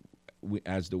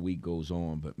as the week goes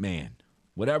on. But, man,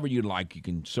 whatever you'd like, you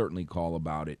can certainly call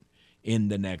about it in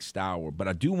the next hour. But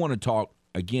I do want to talk,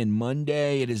 again,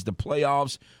 Monday. It is the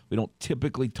playoffs. We don't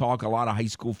typically talk a lot of high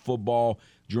school football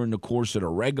during the course of the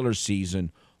regular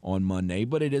season on Monday,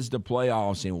 but it is the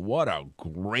playoffs, and what a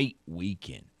great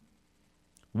weekend.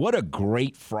 What a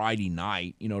great Friday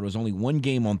night. There was only one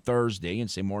game on Thursday, and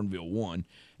St. Martinville won.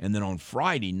 And then on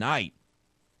Friday night,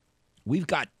 we've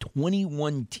got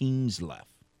 21 teams left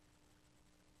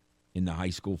in the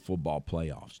high school football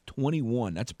playoffs.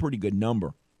 21. That's a pretty good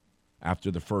number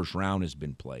after the first round has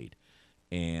been played.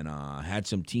 And had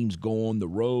some teams go on the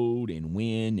road and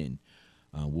win, and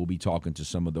we'll be talking to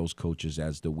some of those coaches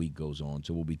as the week goes on.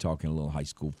 So we'll be talking a little high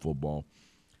school football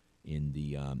in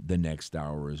the next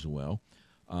hour as well.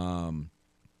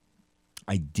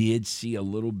 I did see a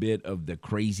little bit of the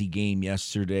crazy game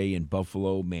yesterday in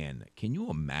Buffalo. Man, can you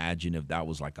imagine if that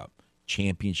was like a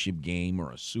championship game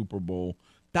or a Super Bowl?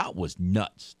 That was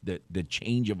nuts, the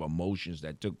change of emotions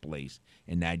that took place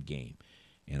in that game.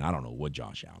 And I don't know what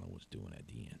Josh Allen was doing at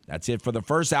the end. That's it for the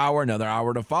first hour. Another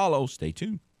hour to follow. Stay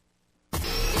tuned.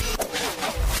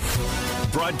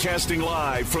 Broadcasting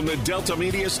live from the Delta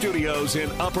Media Studios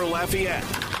in Upper Lafayette.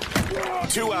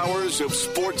 2 hours of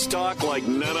sports talk like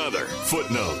none other.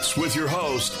 Footnotes with your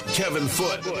host, Kevin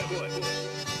Foote.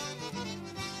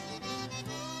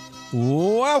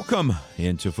 Welcome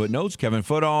into Footnotes. Kevin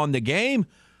Foote on the game.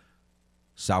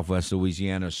 Southwest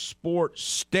Louisiana Sports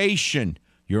Station.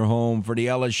 Your home for the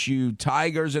LSU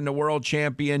Tigers and the world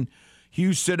champion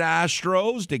Houston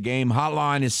Astros. The game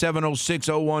hotline is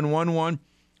 706-0111.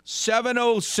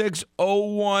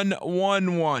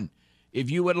 706-0111. If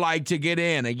you would like to get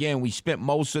in. Again, we spent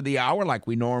most of the hour, like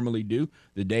we normally do,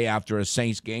 the day after a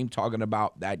Saints game, talking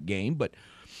about that game. But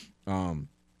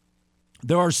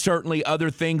there are certainly other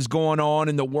things going on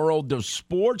in the world of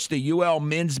sports. The UL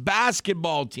men's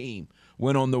basketball team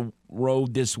went on the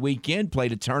road this weekend,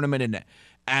 played a tournament in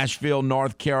Asheville,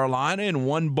 North Carolina, and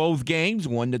won both games,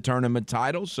 won the tournament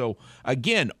title. So,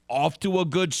 again, off to a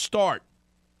good start.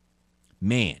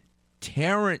 Man,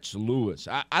 Terrence Lewis.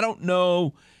 I don't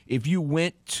know if you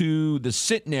went to the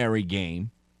Centenary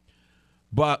game,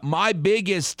 but my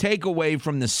biggest takeaway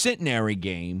from the Centenary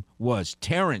game was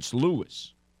Terrence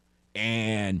Lewis.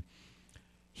 And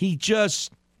he's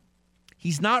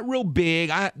not real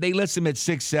big. They list him at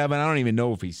 6'7". I don't even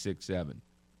know if he's 6'7".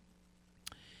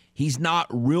 He's not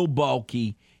real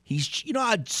bulky. He's,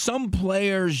 some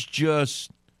players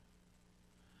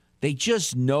they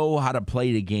just know how to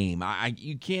play the game.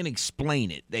 You can't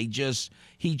explain it. I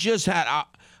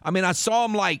saw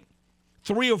him like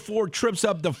 3 or 4 trips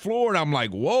up the floor, and I'm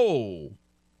like, whoa.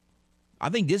 I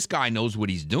think this guy knows what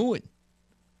he's doing.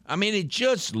 It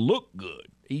just looked good.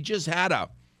 He just had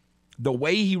the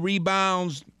way he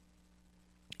rebounds,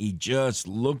 he just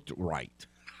looked right.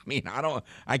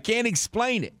 I can't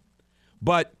explain it.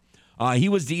 But he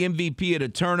was the MVP of the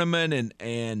tournament,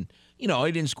 and he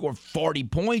didn't score 40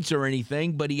 points or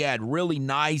anything, but he had really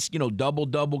nice,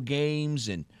 double-double games,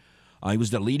 and he was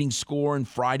the leading scorer in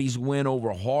Friday's win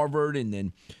over Harvard. And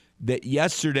then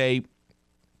yesterday,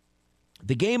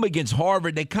 the game against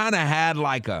Harvard, they kind of had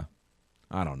it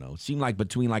seemed like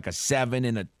between like a 7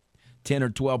 and a 10 or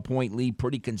 12-point lead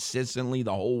pretty consistently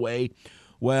the whole way.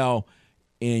 Well,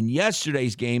 in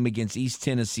yesterday's game against East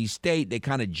Tennessee State, they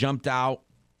kind of jumped out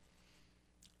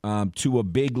to a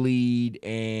big lead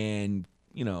and,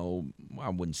 I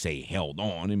wouldn't say held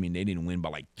on. They didn't win by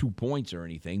like 2 points or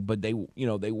anything, but they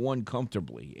won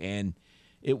comfortably. And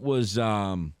it was,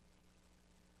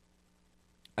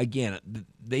 again,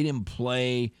 they didn't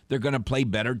play. They're going to play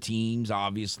better teams,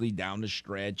 obviously, down the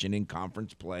stretch and in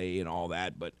conference play and all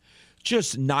that, but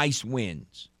just nice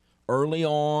wins. Early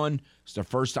on, it's the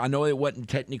first. I know it wasn't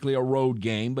technically a road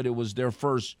game, but it was their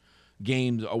first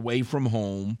game away from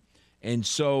home, and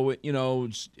so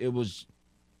it was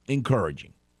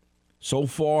encouraging. So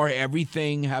far,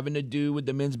 everything having to do with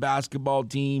the men's basketball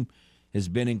team has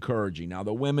been encouraging. Now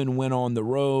the women went on the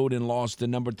road and lost to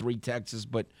number 3 Texas,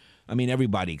 but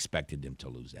everybody expected them to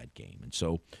lose that game, and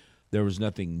so there was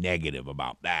nothing negative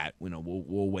about that.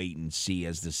 We'll wait and see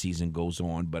as the season goes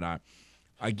on, but I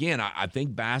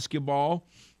think basketball,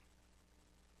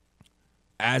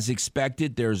 as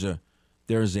expected, there's a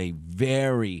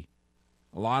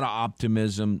lot of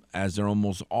optimism, as there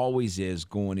almost always is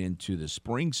going into the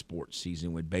spring sports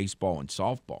season with baseball and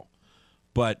softball.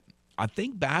 But I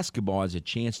think basketball has a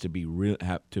chance to be real.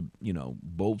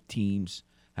 Both teams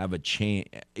have a chance.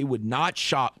 It would not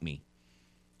shock me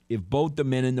if both the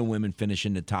men and the women finish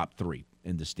in the top 3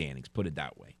 in the standings. Put it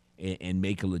that way, and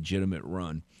make a legitimate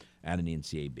run at an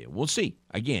NCAA bid. We'll see.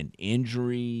 Again,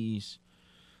 injuries,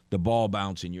 the ball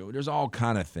bouncing. There's all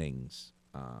kind of things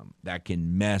that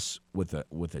can mess with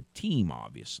a team,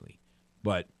 obviously.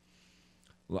 But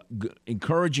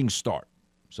encouraging start.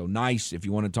 So nice. If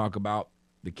you want to talk about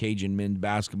the Cajun men's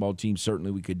basketball team,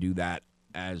 certainly we could do that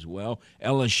as well.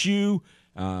 LSU,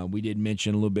 we did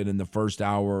mention a little bit in the first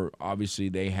hour. Obviously,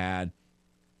 they had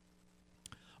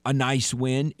a nice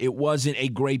win. It wasn't a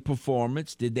great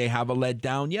performance. Did they have a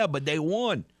letdown? Yeah, but they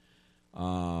won.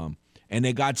 And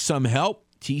they got some help.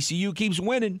 TCU keeps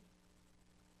winning.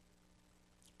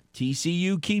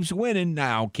 TCU keeps winning.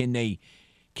 Now, can they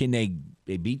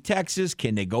beat Texas?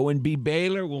 Can they go and beat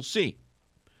Baylor? We'll see.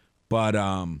 But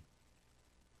I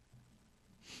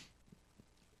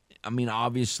mean,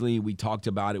 obviously, we talked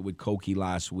about it with Koki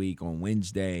last week on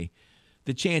Wednesday.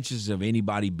 The chances of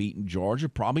anybody beating Georgia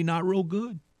probably not real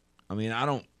good. I mean, I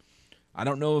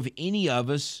don't know if any of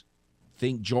us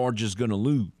think Georgia's going to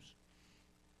lose.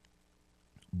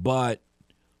 But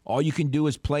all you can do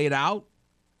is play it out.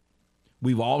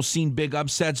 We've all seen big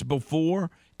upsets before,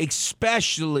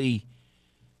 especially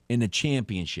in a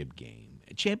championship game.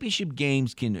 Championship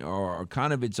games are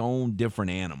kind of its own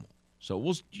different animal. So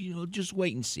we'll just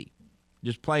wait and see.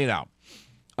 Just play it out.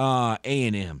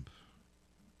 A&M,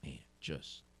 man,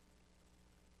 just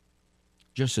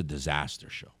a disaster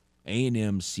show.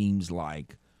 A&M seems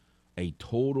like a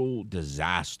total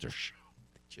disaster show.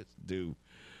 They just do.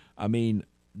 I mean,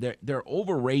 they're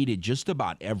overrated just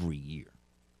about every year.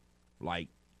 Like,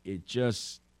 it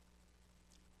just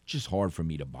hard for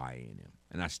me to buy A&M.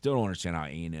 And I still don't understand how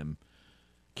A&M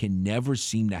can never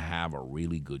seem to have a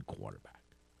really good quarterback.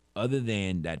 Other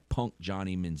than that punk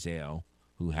Johnny Manziel,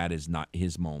 who had his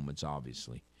moments,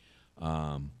 obviously.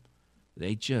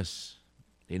 They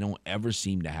don't ever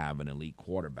seem to have an elite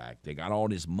quarterback. They got all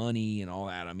this money and all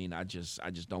that. I mean, I just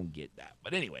don't get that.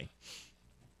 But anyway,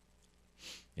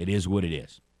 it is what it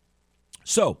is.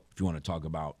 So, if you want to talk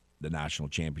about the national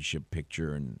championship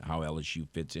picture and how LSU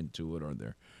fits into it, or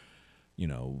their,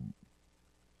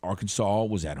 Arkansas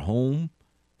was at home.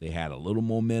 They had a little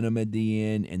momentum at the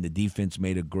end, and the defense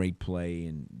made a great play,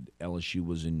 and LSU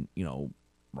was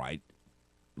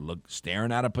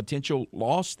staring at a potential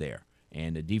loss there.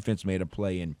 And the defense made a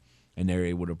play, and they're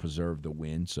able to preserve the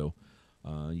win. So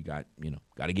you got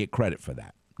to get credit for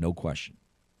that, no question.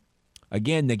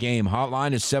 Again, the game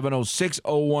hotline is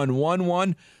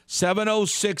 706-0111,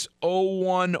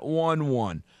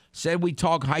 706-0111. Said we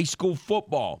talk high school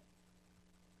football.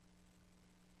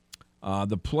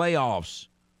 The playoffs.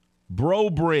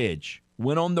 Brobridge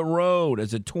went on the road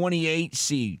as a 28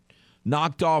 seed,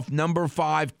 knocked off number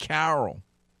 5 Carroll.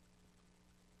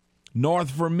 North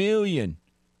Vermilion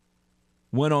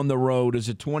went on the road as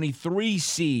a 23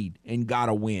 seed and got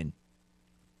a win.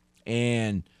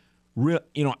 And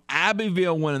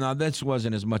Abbeville went. Now this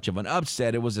wasn't as much of an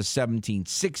upset. It was a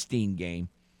 17-16 game.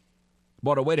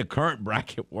 By the way the current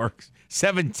bracket works,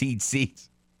 17 seeds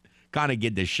kind of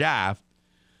get the shaft,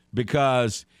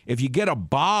 because if you get a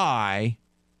bye,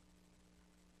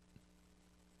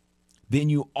 then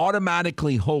you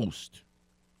automatically host.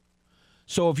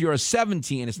 So if you're a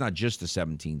 17, it's not just the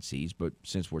 17 seeds, but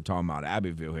since we're talking about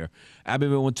Abbeville here,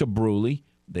 Abbeville went to Bruley.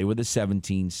 They were the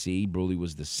 17 seed. Bruley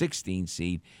was the 16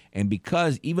 seed. And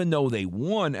because even though they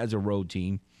won as a road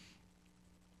team,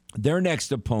 their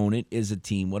next opponent is a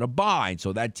team with a bye.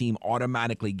 So that team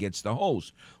automatically gets the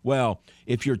host. Well,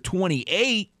 if you're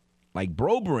 28, like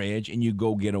Brobridge, and you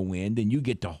go get a win, then you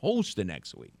get to host the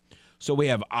next week. So we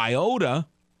have Iota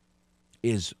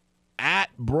is at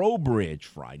Brobridge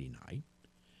Friday night,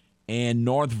 and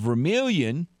North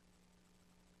Vermilion,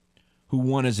 who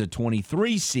won as a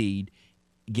 23 seed,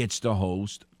 gets to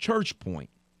host Church Point,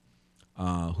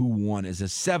 who won as a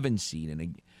 7 seed.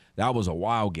 And that was a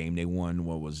wild game. They won,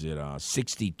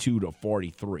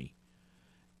 62-43.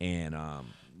 And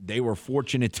they were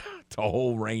fortunate to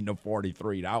hold reign to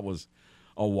 43. That was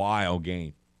a wild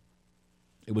game.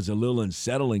 It was a little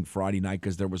unsettling Friday night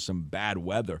because there was some bad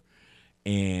weather.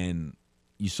 And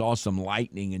you saw some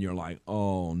lightning, and you're like,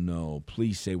 oh, no,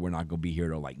 please say we're not going to be here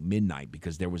till like midnight,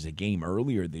 because there was a game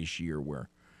earlier this year where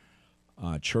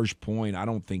Church Point, I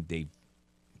don't think they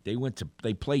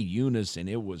played Eunice, and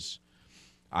it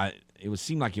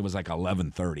seemed like it was like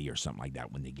 11:30 or something like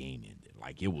that when the game ended.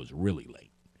 Like, it was really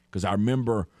late. Because I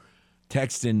remember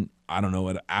texting, I don't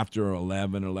know, after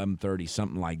 11:30,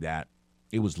 something like that.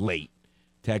 It was late.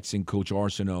 Texting Coach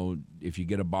Arsenault, if you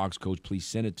get a box, Coach, please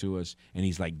send it to us. And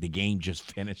he's like, the game just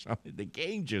finished. I'm like, the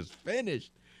game just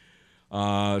finished.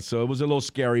 So it was a little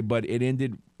scary, but it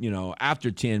ended, after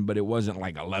 10, but it wasn't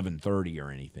like 11:30 or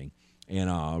anything. And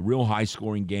a real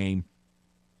high-scoring game.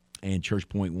 and Church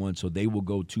Point won, so they will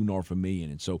go to North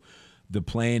Vermilion. And so the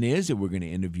plan is that we're going to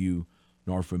interview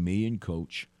North Vermilion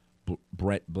coach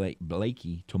Brett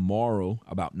Blakey tomorrow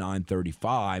about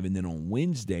 9:35, and then on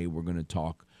Wednesday we're going to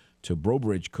talk to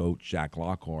Brobridge coach Jack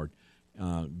Lockhart.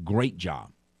 Great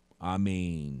job. I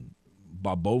mean,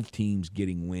 by both teams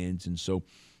getting wins. And so,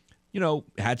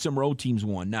 had some road teams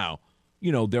won. Now,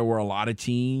 there were a lot of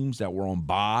teams that were on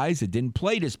byes that didn't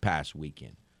play this past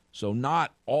weekend. So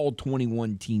not all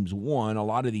 21 teams won. A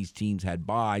lot of these teams had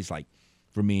byes, like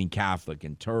Vermilion Catholic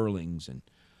and Turlings and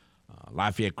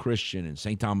Lafayette Christian and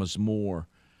St. Thomas More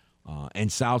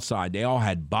and Southside. They all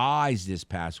had byes this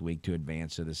past week to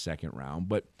advance to the second round,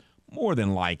 but more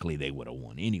than likely they would have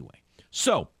won anyway.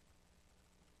 So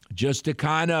just to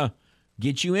kind of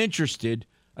get you interested,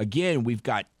 again, we've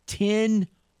got 10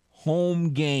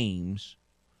 home games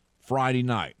Friday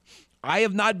night. I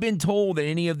have not been told that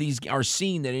any of these are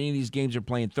seen that any of these games are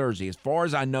playing Thursday. As far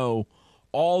as I know,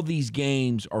 all these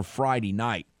games are Friday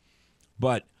night.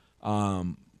 But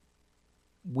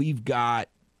we've got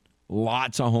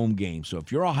lots of home games. So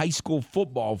if you're a high school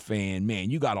football fan, man,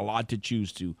 you got a lot to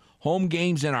choose to. Home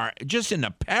games in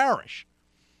the parish.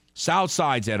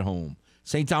 Southside's at home.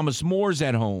 St. Thomas More's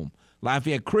at home.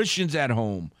 Lafayette Christian's at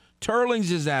home. Turlings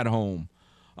is at home.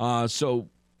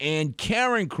 And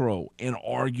Karen Crow, and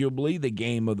arguably the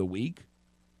game of the week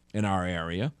in our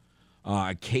area,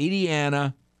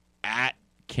 Acadiana at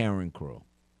Karen Crow.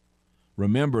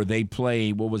 Remember, they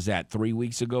played, 3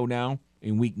 weeks ago now?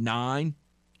 In week 9?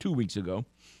 2 weeks ago.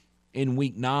 In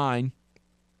week 9,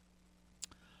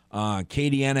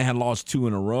 Acadiana had lost 2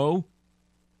 in a row.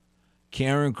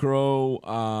 Karen Crow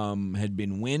had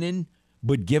been winning,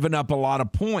 but giving up a lot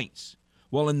of points.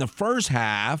 Well, in the first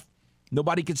half,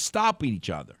 nobody could stop each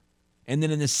other. And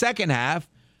then in the second half,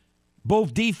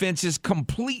 both defenses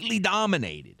completely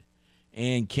dominated.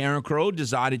 And Karen Crow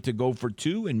decided to go for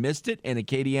 2 and missed it, and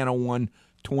Acadiana won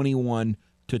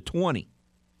 21-20.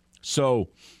 So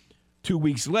 2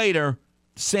 weeks later,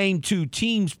 same 2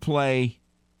 teams play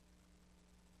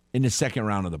in the second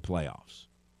round of the playoffs.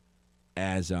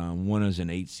 As one is an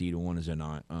 8 seed and one is a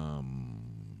 9.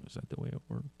 Is that the way it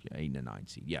worked? Yeah, 8 and a 9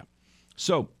 seed. Yeah.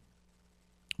 So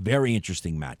very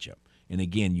interesting matchup. And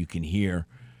again, you can hear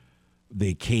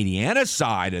the Acadiana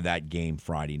side of that game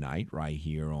Friday night right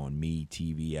here on Me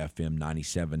TV FM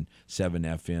 97.7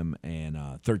 FM and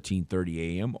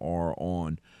 1330 AM, or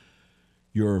on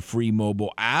your free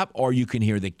mobile app, or you can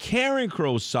hear the Karen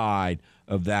Crow side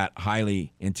of that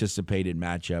highly anticipated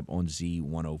matchup on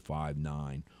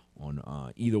Z1059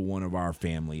 on either one of our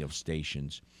family of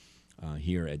stations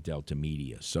here at Delta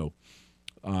Media. So,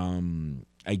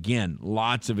 again,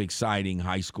 lots of exciting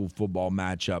high school football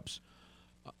matchups.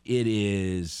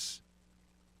 It's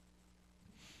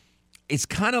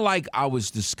kind of like I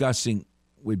was discussing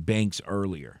with Banks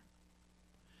earlier.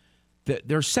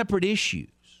 They're separate issues.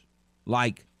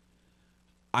 Like,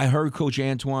 I heard Coach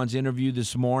Antoine's interview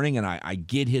this morning, and I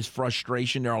get his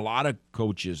frustration. There are a lot of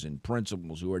coaches and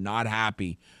principals who are not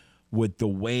happy with the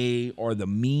way or the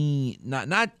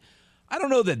I don't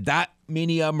know that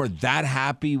many of them are that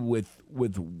happy with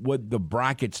what the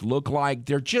brackets look like.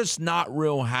 They're just not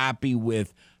real happy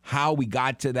with how we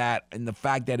got to that and the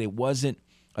fact that it wasn't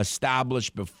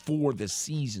established before the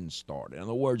season started. In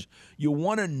other words, you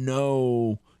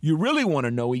really want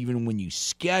to know even when you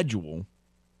schedule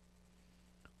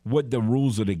what the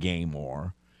rules of the game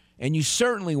are, and you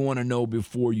certainly want to know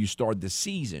before you start the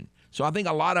season. So I think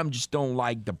a lot of them just didn't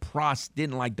like the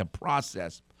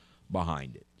process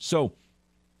behind it. So,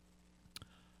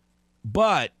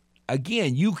 but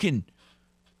again, you can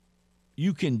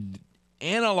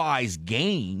analyze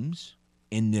games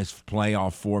in this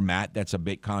playoff format that's a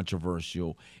bit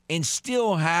controversial and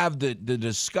still have the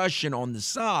discussion on the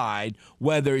side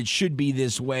whether it should be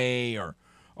this way or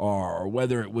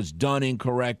whether it was done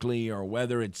incorrectly, or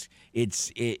whether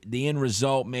the end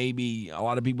result, maybe a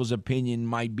lot of people's opinion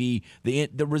might be the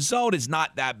result is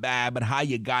not that bad, but how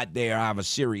you got there I have a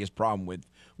serious problem with,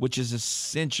 which is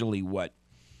essentially what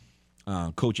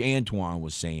Coach Antoine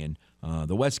was saying,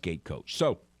 the Westgate coach.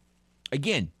 So,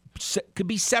 again, could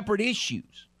be separate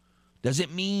issues.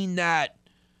 Doesn't mean that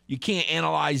you can't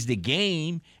analyze the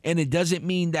game, and it doesn't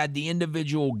mean that the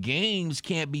individual games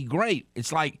can't be great.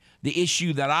 It's like the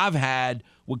issue that I've had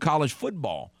with college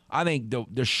football. I think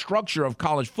the structure of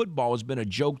college football has been a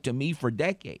joke to me for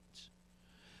decades.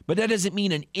 But that doesn't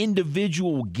mean an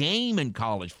individual game in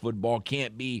college football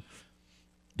can't be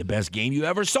the best game you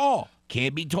ever saw.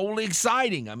 Can't be totally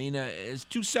exciting. I mean, it's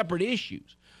two separate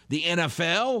issues. The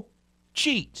NFL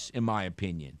cheats, in my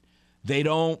opinion. They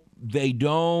got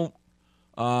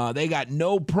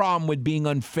no problem with being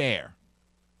unfair.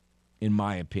 in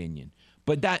my opinion.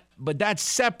 But that's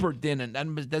separate then, and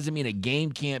that doesn't mean a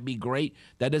game can't be great.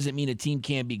 That doesn't mean a team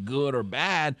can't be good or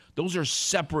bad. Those are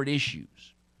separate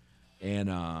issues. And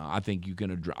I think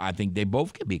they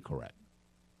both can be correct.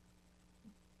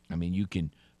 I mean, you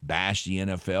can bash the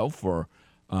NFL for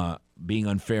being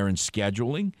unfair in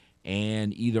scheduling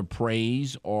and either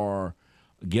praise or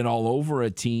get all over a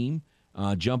team,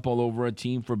 jump all over a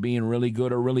team for being really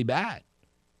good or really bad.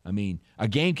 I mean, a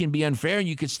game can be unfair and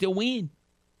you could still win.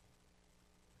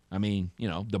 I mean,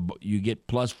 you get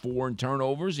 +4 in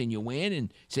turnovers and you win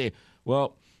and say,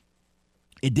 well,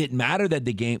 it didn't matter that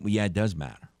the game – well, yeah, it does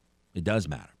matter. It does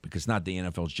matter because it's not the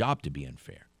NFL's job to be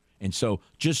unfair. And so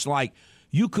just like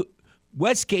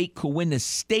Westgate could win the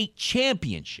state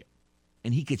championship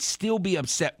and he could still be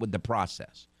upset with the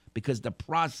process because the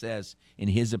process, in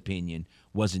his opinion,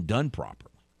 wasn't done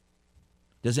properly.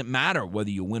 Doesn't matter whether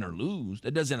you win or lose.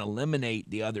 That doesn't eliminate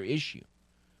the other issue.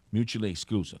 Mutually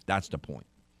exclusive. That's the point.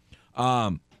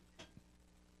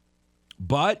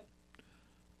 But,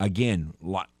 again,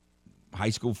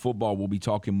 high school football, we'll be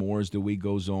talking more as the week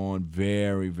goes on.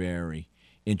 Very, very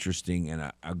interesting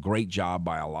and a great job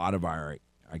by a lot of our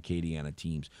Acadiana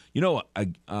teams. A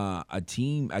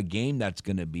game that's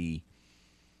going to be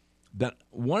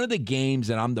one of the games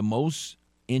that I'm the most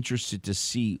interested to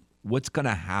see what's going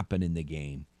to happen in the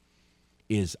game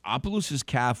is Opelousas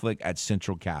Catholic at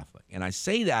Central Catholic. And I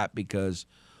say that because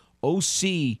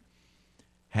OC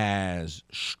has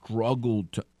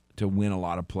struggled to win a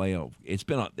lot of playoff. It's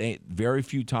been very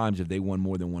few times have they won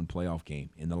more than one playoff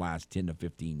game in the last 10 to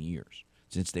 15 years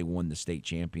since they won the state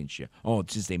championship.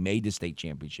 Since they made the state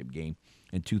championship game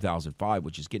in 2005,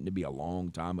 which is getting to be a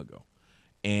long time ago.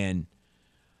 And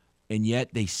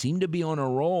yet they seem to be on a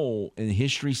roll, and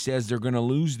history says they're going to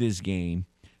lose this game.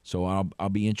 So I'll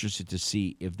be interested to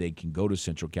see if they can go to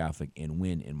Central Catholic and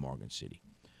win in Morgan City.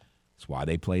 That's why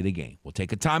they play the game. We'll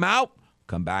take a timeout.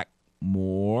 Come back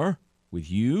more with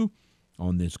you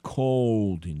on this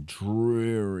cold and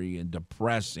dreary and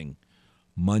depressing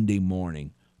Monday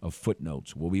morning of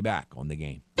Footnotes. We'll be back on the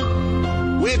game.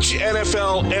 Which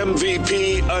NFL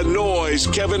MVP annoys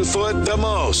Kevin Foote the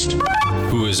most?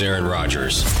 Who is Aaron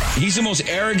Rodgers? He's the most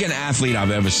arrogant athlete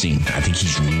I've ever seen. I think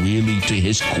he's really, to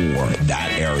his core,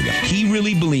 that arrogant. He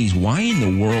really believes, why in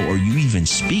the world are you even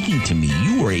speaking to me?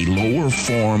 You are a lower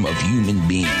form of human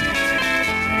being.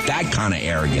 That kind of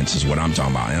arrogance is what I'm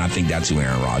talking about, and I think that's who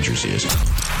Aaron Rodgers is.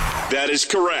 That is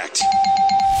correct.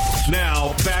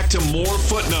 Now, back to more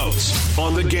Footnotes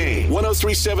on the game.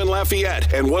 103.7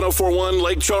 Lafayette and 104.1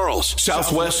 Lake Charles,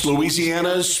 Southwest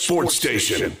Louisiana's sports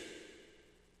station.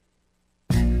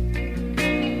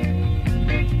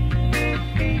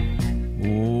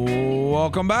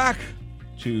 Welcome back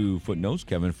to Footnotes.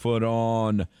 Kevin Foote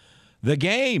on the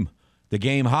game. The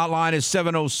game hotline is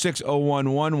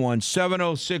 706-0111,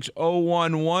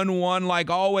 706-0111. Like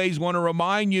always, want to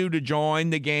remind you to join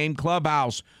the game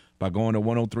clubhouse by going to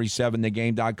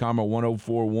 1037thegame.com or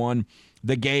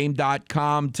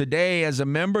 1041thegame.com. Today, as a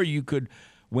member, you could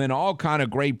win all kind of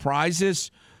great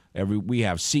prizes. We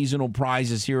have seasonal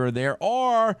prizes here or there,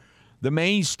 or the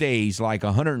mainstays like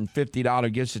a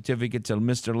 $150 gift certificate to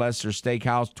Mr. Lester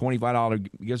Steakhouse,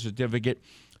 $25 gift certificate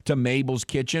to Mabel's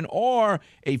Kitchen, or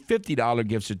a $50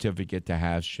 gift certificate to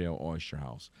Half Shell Oyster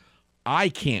House. I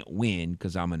can't win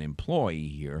because I'm an employee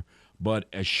here, but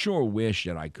I sure wish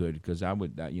that I could, because I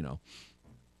would,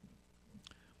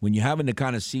 when you're having the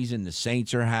kind of season the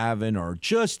Saints are having, or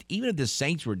just even if the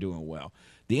Saints were doing well,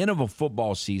 the end of a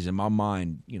football season, my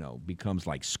mind, becomes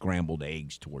like scrambled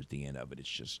eggs towards the end of it. It's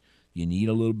just, you need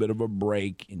a little bit of a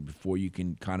break and before you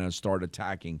can kind of start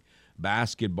attacking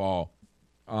basketball.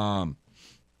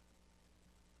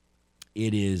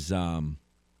 It is, so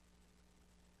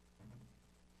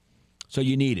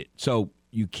you need it. So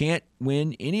you can't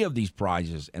win any of these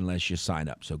prizes unless you sign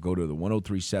up. So go to the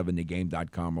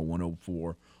 1037thegame.com or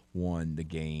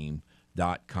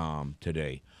 1041thegame.com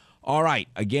today. All right.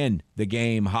 Again, the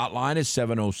game hotline is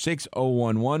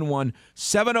 706-0111,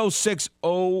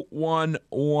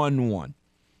 706-0111.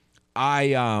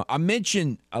 I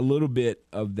mentioned a little bit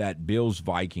of that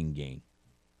Bills-Viking game.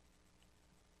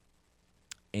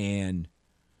 And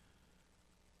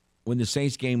when the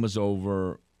Saints game was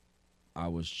over, I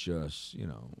was just,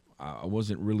 I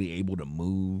wasn't really able to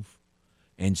move.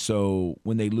 And so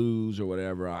when they lose or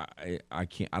whatever, I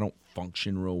don't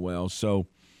function real well. So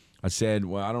I said,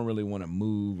 well, I don't really want to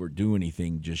move or do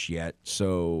anything just yet.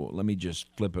 So let me just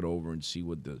flip it over and see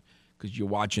because you're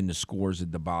watching the scores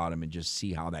at the bottom and just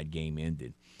see how that game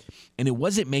ended. And it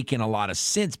wasn't making a lot of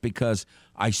sense because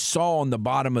I saw on the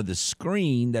bottom of the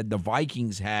screen that the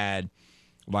Vikings had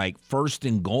like 1st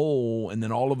and goal, and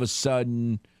then all of a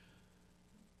sudden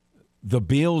the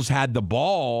Bills had the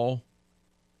ball.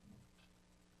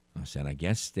 I said, I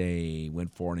guess they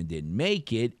went for it and didn't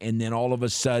make it, and then all of a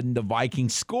sudden the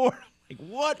Vikings scored. Like,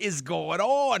 what is going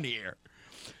on here?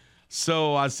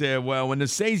 So I said, well, when the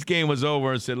Saints game was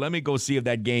over, I said, let me go see if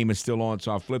that game is still on.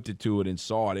 So I flipped it to it and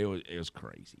saw it. It was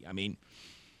crazy. I mean,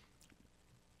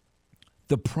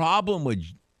 the problem with,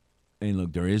 and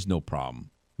look, there is no problem.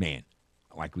 Man,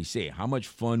 like we say, how much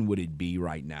fun would it be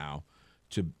right now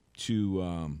to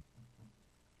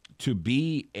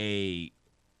be a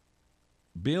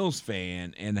Bills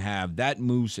fan and have that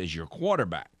Moose as your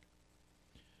quarterback?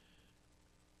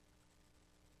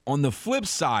 On the flip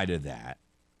side of that,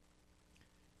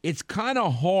 it's kind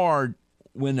of hard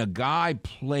when a guy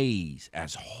plays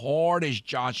as hard as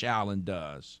Josh Allen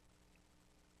does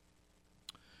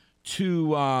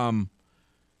to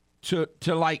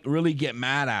like really get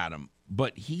mad at him.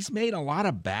 But he's made a lot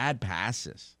of bad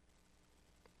passes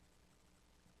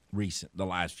the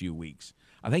last few weeks.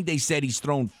 I think they said he's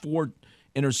thrown 4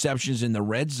 interceptions in the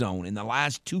red zone in the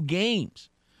last 2 games.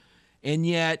 And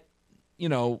yet, you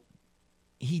know,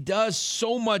 he does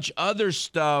so much other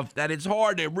stuff that it's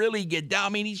hard to really get down. I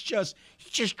mean, he just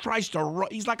tries to run.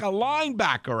 He's like a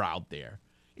linebacker out there.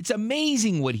 It's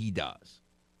amazing what he does.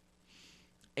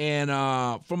 And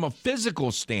from a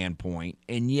physical standpoint,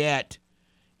 and yet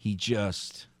he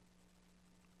just,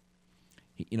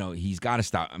 you know, he's got to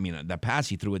stop. I mean, the pass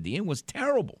he threw at the end was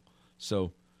terrible.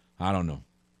 So I don't know.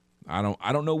 I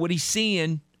don't know what he's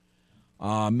seeing.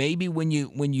 Maybe when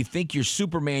you think you're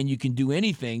Superman, you can do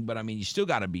anything, but I mean, you still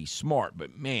got to be smart.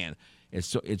 But man,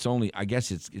 it's only, I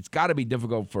guess it's got to be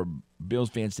difficult for Bills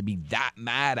fans to be that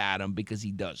mad at him because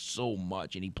he does so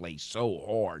much and he plays so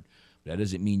hard. That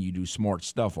doesn't mean you do smart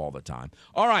stuff all the time.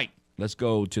 All right, let's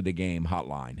go to the game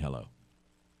hotline. Hello.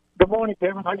 Good morning,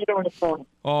 Kevin. How you doing this morning?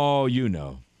 Oh, you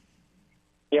know.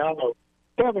 Yeah, I know.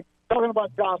 Kevin, talking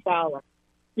about Josh Allen.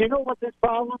 You know what this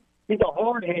problem? He's a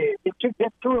hard head. He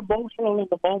gets too emotional in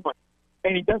the moment,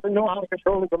 and he doesn't know how to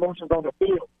control his emotions on the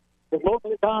field. Because most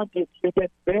of the time, he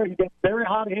gets very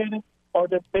hot-headed or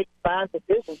just makes bad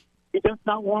decisions. He does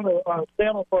not want to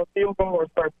settle for a field goal or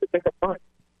start to take a punt.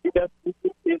 It's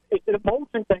an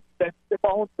emotion that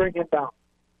always brings him down.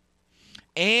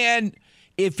 And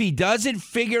if he doesn't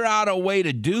figure out a way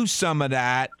to do some of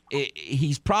that,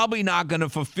 he's probably not going to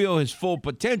fulfill his full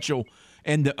potential.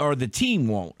 Or the team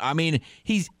won't. I mean,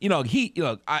 can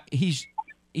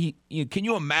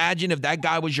you imagine if that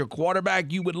guy was your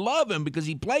quarterback? You would love him because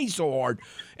he plays so hard,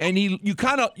 and you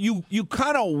kind of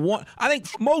want. I think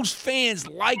most fans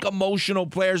like emotional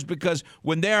players because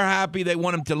when they're happy, they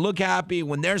want him to look happy.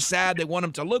 When they're sad, they want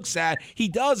him to look sad. He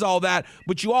does all that,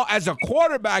 but as a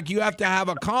quarterback, you have to have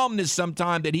a calmness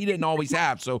sometime that he didn't always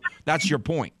have. So that's your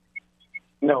point.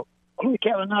 No.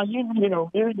 Kevin, now you're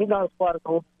not as far as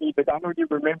old me, but I know you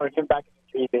remember him back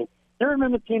in the 80s. You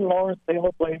remember seeing Lawrence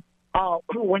Taylor play?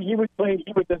 When he would play,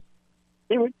 he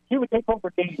would take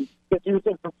over games because he was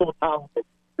just so talented.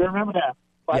 You remember that?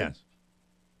 Right? Yes.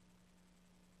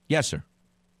 Yes, sir.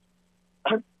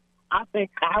 I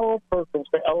think Harold Perkins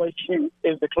for LSU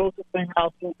is the closest thing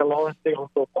I've seen to Lawrence Taylor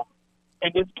so far,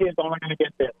 and this kid's only going to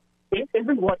get better.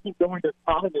 Isn't what he's doing just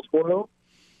out of this world?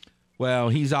 Well,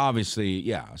 he's obviously,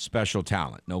 a special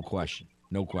talent. No question.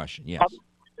 Yes.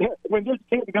 When this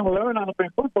kid is going to learn how to play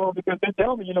football, because they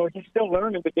tell me, he's still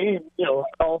learning the game,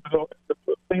 all the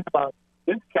things about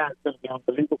this cat's going to be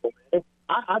unbelievable.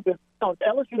 I just,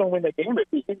 LSU don't win the game if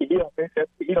he don't play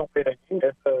that game.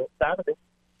 That's Saturday.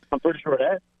 I'm pretty sure of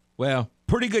that. Well,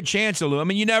 pretty good chance, Lou. I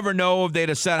mean, you never know if they'd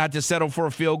have had to settle for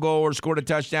a field goal or scored a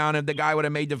touchdown, if the guy would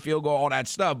have made the field goal, all that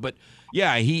stuff. But,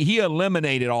 yeah, he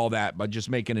eliminated all that by just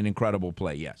making an incredible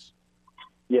play, yes.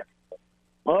 Yeah.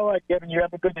 All right, Kevin, you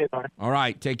have a good day, man. All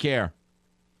right, take care.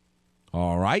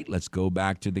 All right, let's go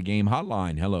back to the game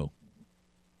hotline. Hello.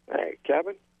 Hey,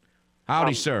 Kevin.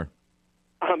 Howdy, sir.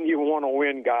 I'm your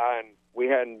want-to-win guy, and we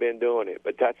hadn't been doing it,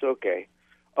 but that's okay.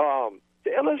 To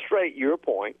illustrate your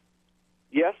point,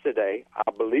 yesterday, I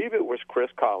believe it was Chris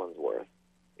Collinsworth,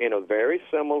 in a very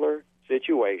similar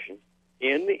situation,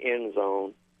 in the end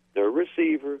zone, the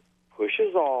receiver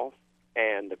pushes off,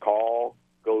 and the call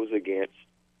goes against,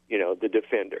 the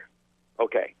defender.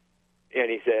 Okay.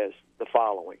 And he says the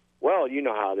following. Well, you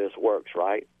know how this works,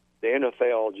 right? The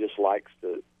NFL just likes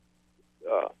to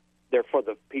they're for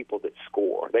the people that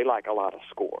score. They like a lot of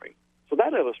scoring. So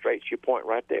that illustrates your point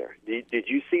right there. Did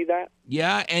you see that?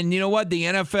 Yeah, and you know what? The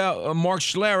NFL, Mark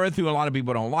Schlereth, who a lot of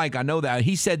people don't like, I know that,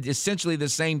 he said essentially the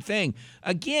same thing.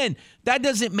 Again, that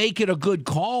doesn't make it a good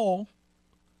call.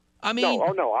 I mean,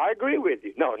 no, I agree with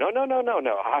you. No,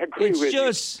 I agree with you.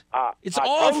 It's I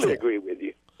awful. totally agree with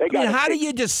you. How do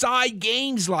you decide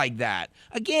games like that?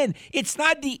 Again, it's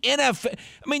not the NFL.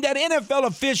 I mean, that NFL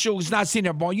official is not sitting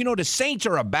there, ball. You know, the Saints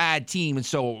are a bad team, and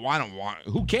so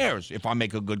who cares if I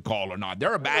make a good call or not?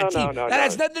 They're a bad team. That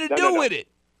has nothing to do with it.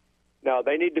 No,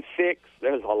 they need to fix.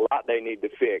 There's a lot they need to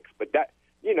fix, but that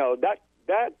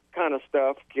kind of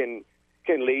stuff can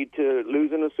lead to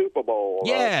losing a Super Bowl.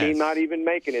 Yes. Team not even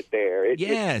making it there.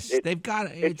 They've got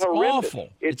it. It's horrendous. awful.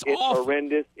 It's awful.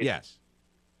 horrendous. Yes.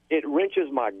 It wrenches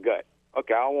my gut.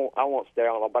 Okay, I won't stay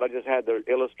on it, but I just had to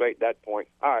illustrate that point.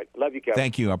 All right, love you, Kevin.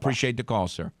 Thank you. I appreciate the call,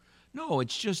 sir. No,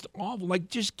 it's just awful. Like,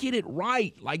 just get it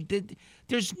right. Like,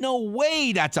 there's no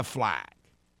way that's a flag.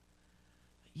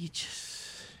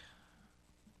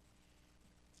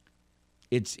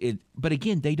 But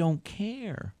again, they don't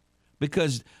care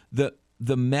because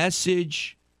the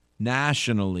message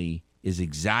nationally is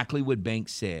exactly what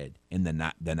Banks said, and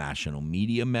the national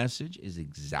media message is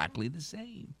exactly the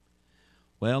same.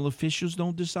 Well, officials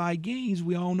don't decide games.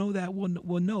 We all know that. Well,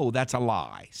 no, that's a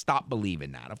lie. Stop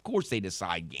believing that. Of course they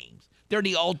decide games. They're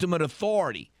the ultimate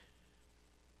authority.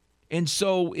 And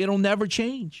so it'll never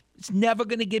change. It's never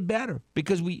going to get better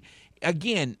because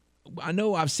I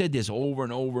know I've said this over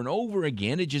and over and over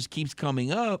again. It just keeps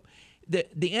coming up. The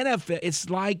NFL, it's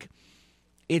like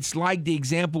the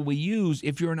example we use.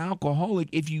 If you're an alcoholic,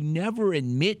 if you never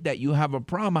admit that you have a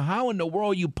problem, how in the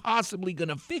world are you possibly going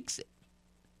to fix it?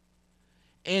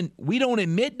 And we don't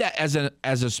admit that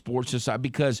as a sports society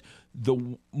because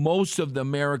most of the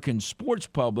American sports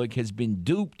public has been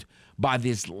duped by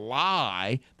this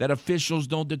lie that officials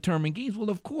don't determine games. Well,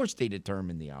 of course they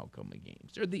determine the outcome of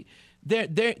games.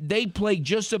 They play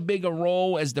just as big a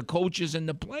role as the coaches and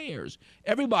the players.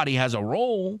 Everybody has a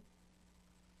role.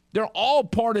 They're all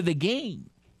part of the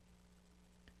game.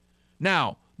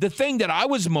 Now, the thing that I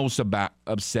was most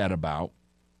upset about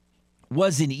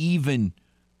wasn't even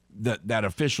that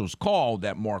official's call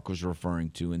that Mark was referring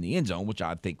to in the end zone, which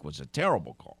I think was a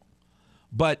terrible call.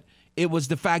 But it was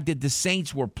the fact that the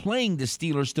Saints were playing the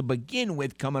Steelers to begin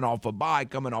with, coming off a bye,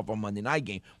 coming off a Monday night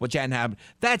game, which hadn't happened.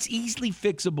 That's easily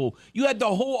fixable. You had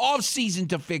the whole offseason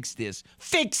to fix this.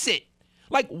 Fix it.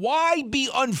 Like, why be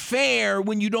unfair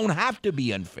when you don't have to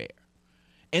be unfair?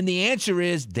 And the answer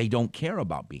is they don't care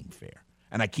about being fair.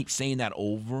 And I keep saying that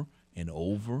over and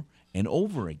over and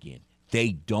over again.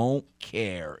 They don't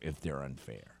care if they're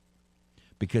unfair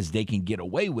because they can get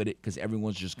away with it because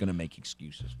everyone's just going to make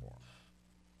excuses for them.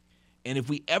 And if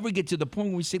we ever get to the point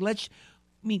where we say,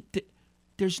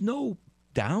 there's no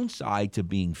downside to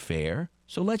being fair,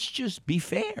 so let's just be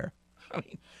fair. I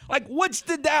mean, like, what's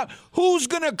the doubt? Who's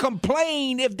going to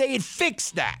complain if they had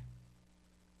fixed that?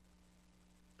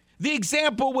 The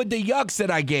example with the Yucks that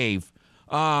I gave,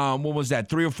 what was that,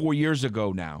 3 or 4 years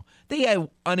ago now? They had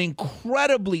an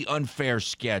incredibly unfair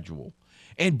schedule.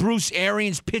 And Bruce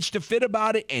Arians pitched a fit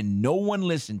about it, and no one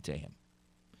listened to him.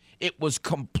 It was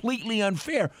completely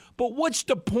unfair. But what's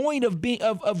the point of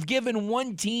giving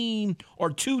one team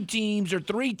or two teams or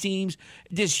three teams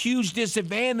this huge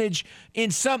disadvantage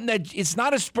in something that it's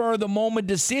not a spur-of-the-moment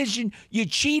decision? You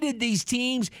cheated these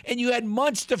teams, and you had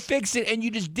months to fix it, and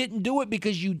you just didn't do it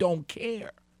because you don't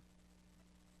care.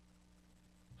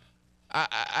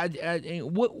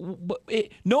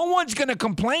 No one's going to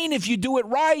complain if you do it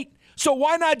right, so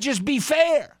why not just be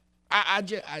fair?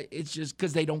 It's just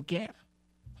because they don't care.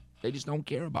 They just don't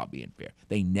care about being fair.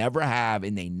 They never have,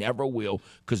 and they never will,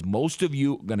 because most of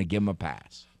you are going to give them a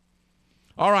pass.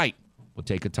 All right, we'll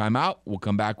take a timeout. We'll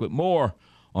come back with more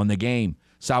on The Game.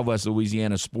 Southwest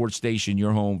Louisiana Sports Station,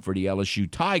 your home for the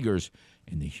LSU Tigers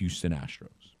and the Houston Astros.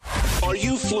 Are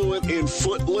you fluent in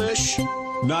Footlish?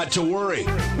 Not to worry.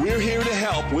 We're here to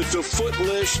help with the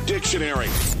Footlish Dictionary.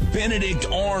 Benedict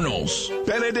Arnolds.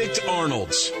 Benedict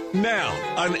Arnolds. Now,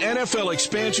 an NFL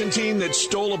expansion team that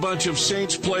stole a bunch of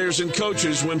Saints players and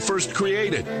coaches when first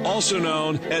created, also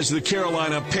known as the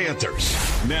Carolina Panthers.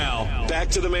 Now, back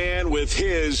to the man with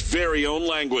his very own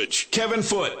language. Kevin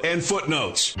Foote and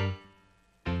Footnotes.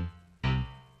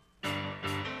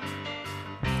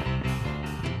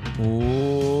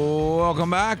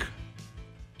 Welcome back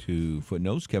to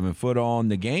Footnotes. Kevin Foote on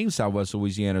The Game, Southwest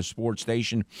Louisiana Sports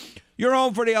Station. You're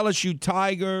home for the LSU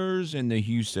Tigers and the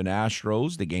Houston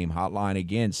Astros. The Game hotline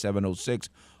again, 706-0111.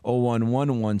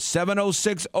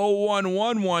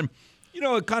 706-0111. You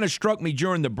know, it kind of struck me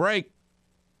during the break.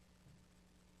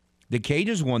 The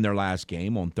Cajuns won their last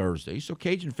game on Thursday, so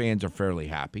Cajun fans are fairly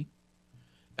happy.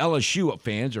 LSU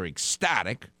fans are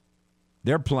ecstatic.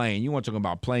 They're playing. You want to talk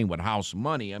about playing with house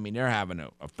money. I mean, they're having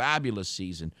a fabulous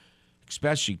season.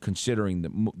 especially considering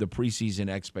the preseason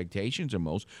expectations of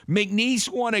most. McNeese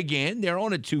won again. They're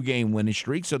on a 2-game winning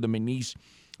streak. So the McNeese,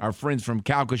 our friends from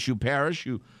Calcasieu Parish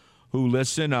who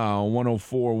listen,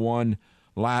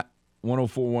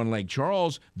 104.1 Lake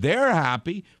Charles, they're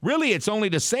happy. Really, it's only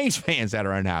the Saints fans that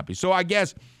are unhappy. So I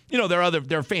guess, there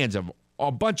are fans of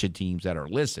a bunch of teams that are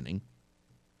listening.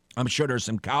 I'm sure there's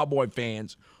some Cowboy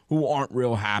fans who aren't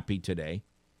real happy today.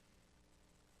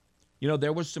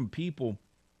 There was some people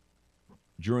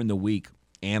during the week,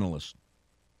 analysts,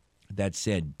 that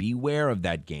said, beware of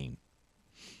that game.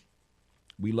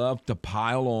 We love to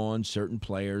pile on certain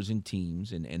players and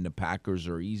teams, and the Packers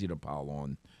are easy to pile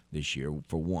on this year.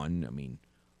 For one, I mean,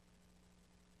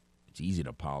 it's easy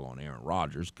to pile on Aaron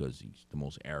Rodgers because he's the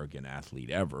most arrogant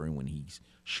athlete ever, and when he's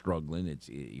struggling,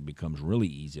 it becomes really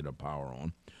easy to power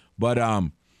on. But,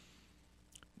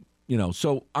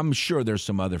 so I'm sure there's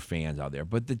some other fans out there.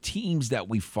 But the teams that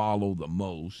we follow the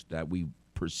most, that we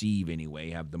perceive anyway,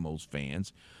 have the most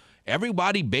fans.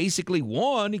 Everybody basically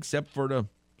won except for the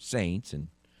Saints, and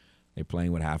they're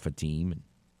playing with half a team. And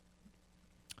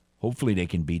hopefully they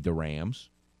can beat the Rams.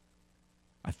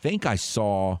 I think I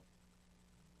saw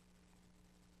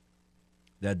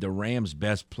that the Rams'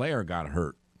 best player got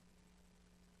hurt.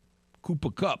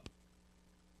 Cooper Kupp.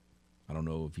 I don't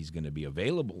know if he's going to be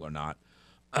available or not.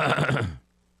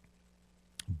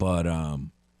 But I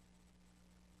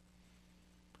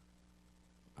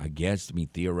guess,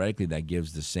 theoretically, that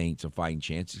gives the Saints a fighting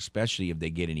chance, especially if they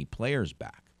get any players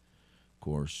back. Of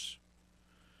course,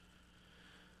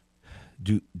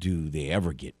 do they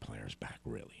ever get players back,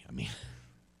 really?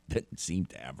 Doesn't seem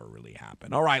to ever really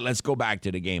happen. All right, let's go back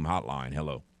to the game hotline.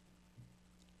 Hello.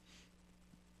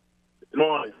 Good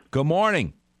morning. Good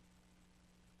morning.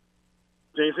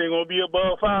 Saints ain't going to be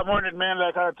above 500, man,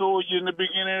 like I told you in the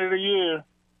beginning of the year.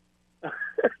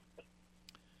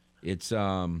 It's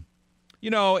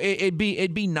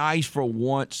it'd be nice for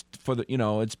once for the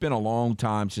it's been a long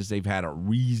time since they've had a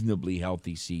reasonably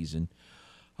healthy season.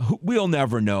 We'll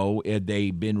never know if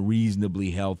they've been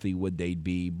reasonably healthy, would they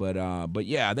be, but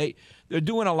yeah, they're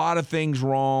doing a lot of things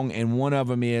wrong, and one of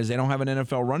them is they don't have an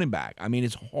NFL running back.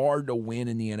 It's hard to win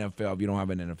in the NFL if you don't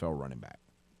have an NFL running back.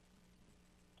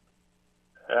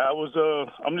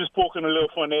 I'm just poking a little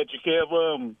fun at you,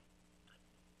 Kev.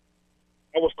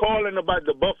 I was calling about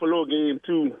the Buffalo game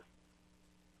too.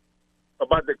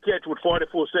 About the catch with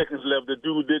 44 seconds left, the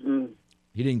dude didn't.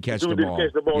 He didn't catch the ball. Didn't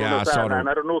catch the ball yeah, on the sideline.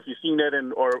 I don't know if you've seen that,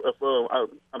 or if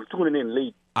I'm tuning in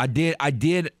late. I did.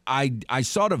 I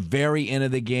saw the very end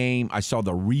of the game. I saw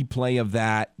the replay of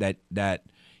that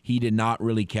he did not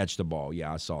really catch the ball.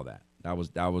 Yeah, I saw that. That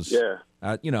was. Yeah.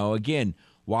 Again,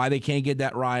 why they can't get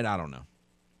that right, I don't know.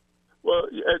 Well,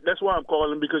 that's why I'm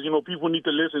calling, because people need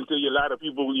to listen to you. A lot of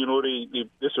people, they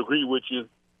disagree with you.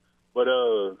 But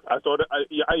I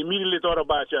immediately thought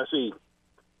about you. I see,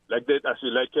 like that. I see,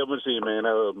 like Kevin said, man.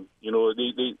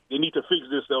 They need to fix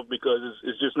this stuff because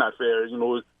it's just not fair.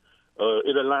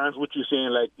 It aligns with you saying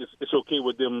like it's okay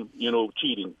with them,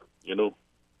 cheating.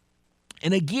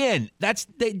 And again,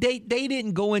 they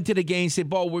didn't go into the game and say,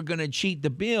 "Well, we're going to cheat the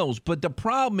Bills." But the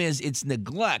problem is it's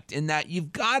neglect, in that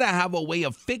you've got to have a way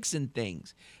of fixing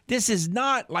things. This is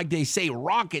not, like they say,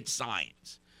 rocket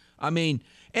science.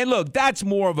 And look, that's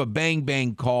more of a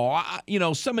bang-bang call.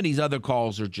 Some of these other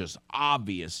calls are just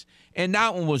obvious. And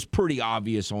that one was pretty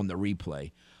obvious on the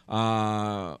replay.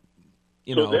 Therefore,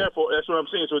 that's what I'm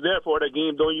saying. So, therefore, that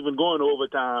game don't even go in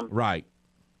overtime. Right.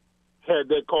 Had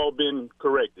that call been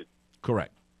corrected.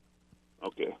 Correct.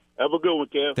 Okay. Have a good one,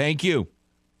 Kev. Thank you.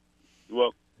 You're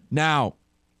welcome. Now,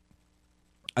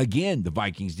 again, the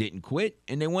Vikings didn't quit,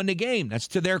 and they won the game. That's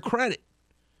to their credit.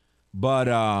 But,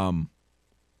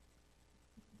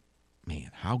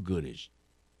 man, how good is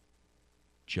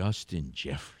Justin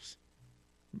Jefferson?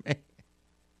 Man,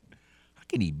 how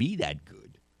can he be that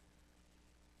good?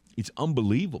 It's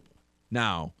unbelievable.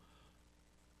 Now,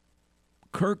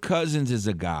 Kirk Cousins is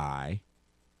a guy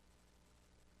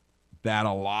that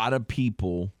a lot of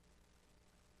people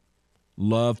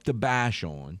love to bash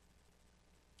on,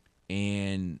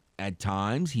 and at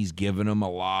times he's given them a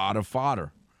lot of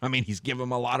fodder. He's given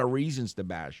them a lot of reasons to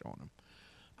bash on him.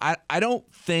 I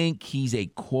don't think he's a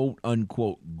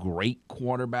quote-unquote great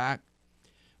quarterback,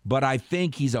 but I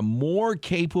think he's a more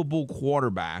capable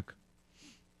quarterback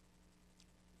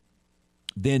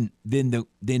than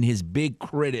his big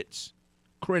critics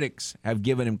have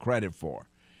given him credit for.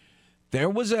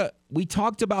 We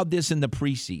talked about this in the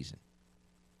preseason.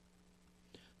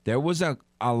 There was a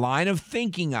line of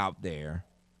thinking out there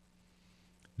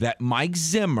that Mike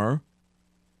Zimmer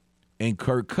and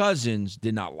Kirk Cousins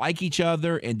did not like each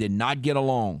other and did not get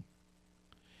along.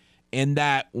 in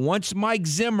that once Mike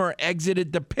Zimmer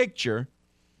exited the picture,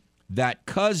 that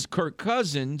Kirk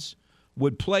Cousins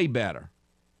would play better.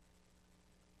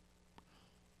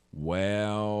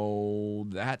 Well,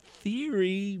 that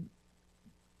theory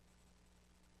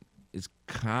is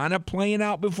kind of playing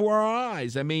out before our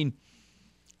eyes. I mean,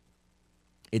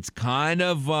 it's kind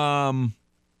of hard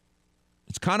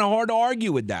to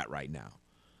argue with that right now.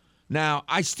 Now,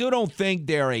 I still don't think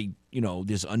they're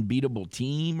this unbeatable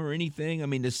team or anything. I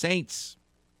mean, the Saints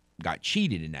got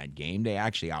cheated in that game. They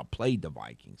actually outplayed the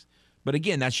Vikings. But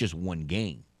again, that's just one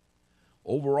game.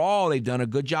 Overall, they've done a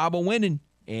good job of winning.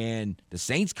 And the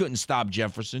Saints couldn't stop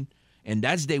Jefferson. And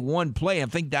that's their one play. I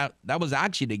think that was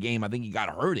actually the game I think he got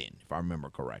hurt in, if I remember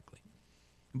correctly.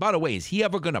 And by the way, is he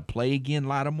ever going to play again,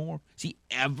 Lattimore? Is he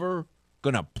ever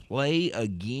going to play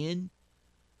again?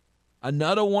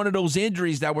 Another one of those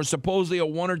injuries that were supposedly a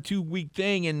 1 or 2 week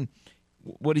thing. And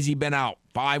what has he been out?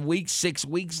 5 weeks, 6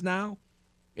 weeks now?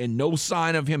 And no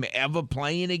sign of him ever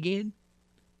playing again?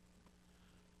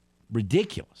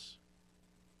 Ridiculous.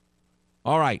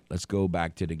 All right, let's go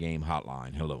back to the game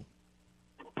hotline. Hello.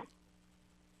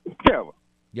 Kevin.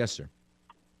 Yes, sir.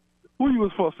 Who you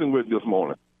was fussing with this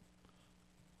morning?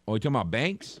 Oh, you talking about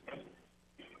Banks?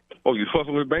 Oh, you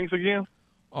fussing with Banks again?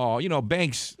 Oh,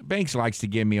 Banks likes to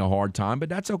give me a hard time, but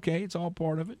that's okay. It's all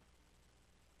part of it.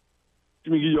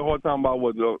 You mean give you a hard time about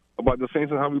what about the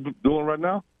Saints and how we doing right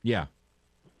now? Yeah.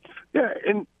 Yeah,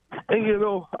 and I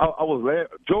was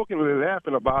jokingly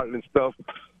laughing about it and stuff,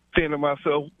 saying to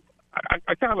myself,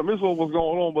 I kind of miss what was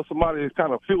going on, but somebody has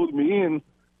kind of filled me in,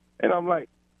 and I'm like,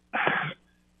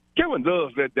 Kevin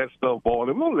does let that stuff ball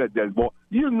him. Don't let that ball.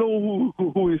 You know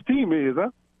who his team is, huh?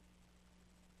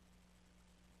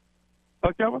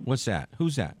 Kevin? What's that?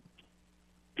 Who's that?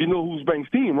 You know who's Banks'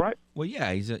 team, right? Well,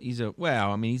 yeah, he's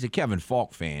a Kevin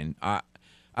Falk fan. I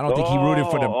don't think he rooted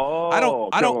for the.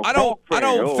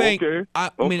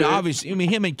 I mean, obviously,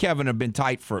 him and Kevin have been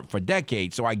tight for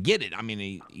decades, so I get it. I mean,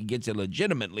 he gets it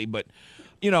legitimately, but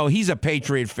he's a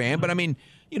Patriot fan. But I mean,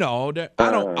 I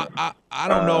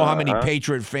don't know how many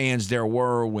Patriot fans there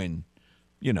were when,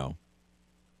 in the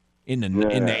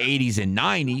 80s and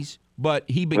 90s. But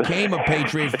he became a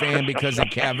Patriot fan because of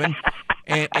Kevin,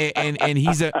 and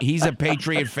he's a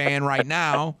Patriot fan right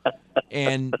now,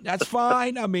 and that's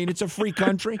fine. I mean, it's a free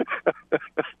country.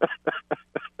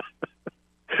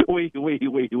 Wait. The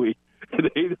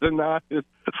 80s and 90s,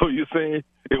 so you're saying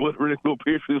it wasn't really no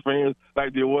Patriots fans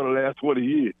like they were the last 20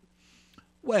 years?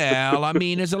 Well, I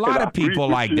mean, there's a lot of people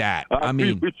like that. I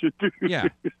mean, yeah.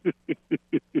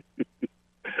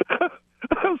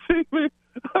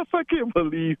 I can't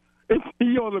believe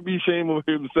he ought to be ashamed of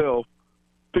himself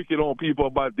picking on people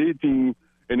about their team,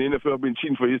 and the NFL been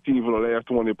cheating for his team for the last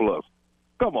 20 plus.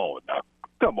 Come on now.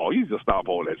 Come on. You just stop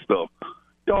all that stuff.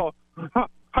 Y'all, how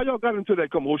y'all got into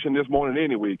that commotion this morning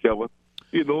anyway, Kevin?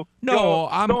 No,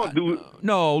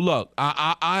 look,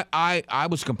 I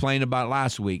was complaining about it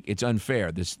last week. It's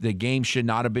unfair. The game should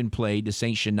not have been played. The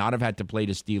Saints should not have had to play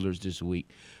the Steelers this week.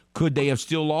 Could they have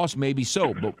still lost? Maybe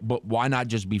so, but why not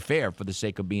just be fair for the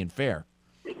sake of being fair?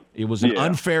 It was an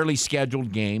unfairly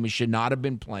scheduled game. It should not have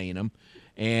been playing them,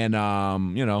 and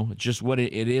just what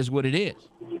it is. What it is.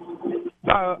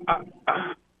 I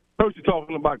heard you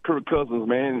talking about Kirk Cousins,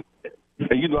 man.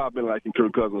 And I've been liking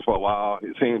Kirk Cousins for a while.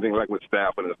 Same thing like with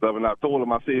Stafford and stuff. And I told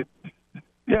him, I said,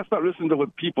 start listening to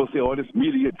what people say, all this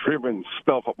media-driven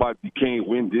stuff about you can't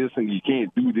win this and you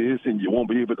can't do this and you won't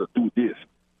be able to do this.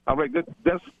 I'm like,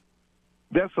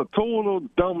 that's a total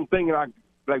dumb thing. And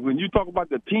like when you talk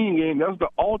about the team game, that's the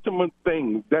ultimate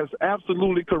thing. That's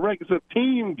absolutely correct. It's a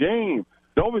team game.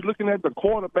 They're always looking at the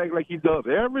quarterback like he does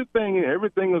everything, and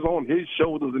everything is on his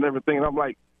shoulders and everything. And I'm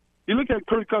like, you look at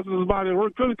Kirk Cousins' body of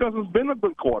work. Kirk Cousins has been a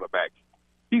good quarterback.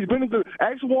 He's been a good.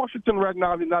 Ask Washington right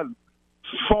now. They're not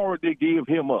sorry they gave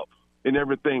him up and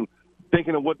everything,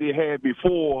 thinking of what they had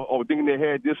before or thinking they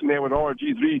had this and that with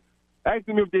RG3. Ask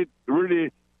them if they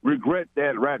really regret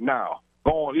that right now.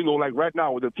 Like right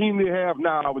now with the team they have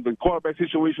now, with the quarterback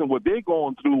situation, what they're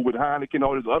going through with Heineken,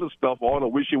 all this other stuff, all the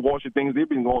wishy-washy things they've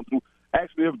been going through.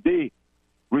 Ask them if they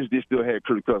wish they still had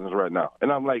Kirk Cousins right now.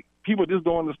 And I'm like, people just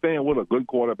don't understand what a good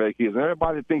quarterback is. And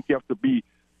everybody thinks you have to be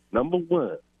number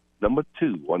 1, number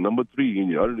 2, or number 3.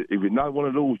 And if you're not one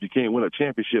of those, you can't win a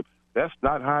championship. That's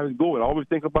not how it's going. I always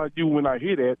think about you when I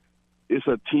hear that. It's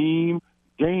a team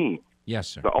game. Yes,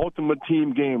 sir. The ultimate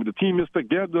team game. If the team is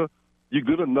together, you're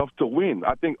good enough to win.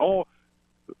 I think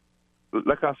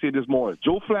like I said this morning,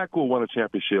 Joe Flacco won a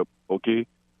championship, okay?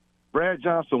 Brad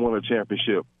Johnson won a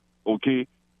championship, okay?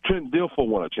 Trent Dilfer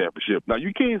won a championship. Now,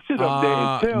 you can't sit up there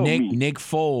and tell me. Nick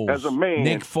Foles. As a man.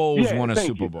 Nick Foles won a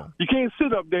Super Bowl. You can't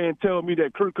sit up there and tell me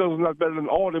that Kirk Cousins is not better than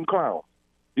all them clowns.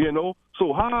 You know?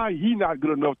 So how he not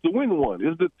good enough to win one?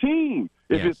 It's the team.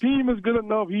 If his team is good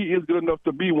enough, he is good enough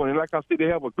to be one. And like I said, they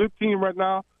have a good team right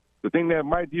now. The thing that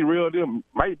might derail them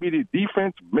might be the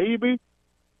defense, maybe.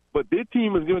 But their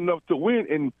team is good enough to win.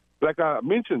 And like I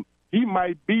mentioned, he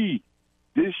might be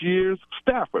this year's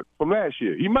Stafford from last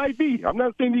year. He might be. I'm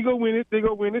not saying they go win it,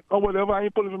 or whatever. I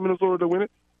ain't pulling for Minnesota to win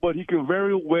it. But he can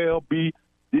very well be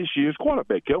this year's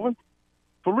quarterback, Kevin.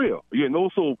 For real. You know,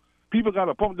 so people got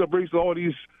to pump the brakes on all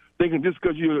these thinking just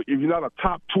because if you're not a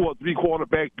top 2 or 3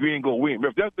 quarterback, you ain't going to win.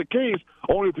 If that's the case,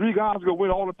 only 3 guys are going to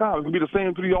win all the time. It's going to be the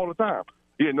same 3 all the time.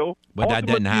 You know? But that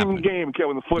doesn't happen. Ultimate team game,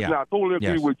 Kevin the Foot. Yeah. I totally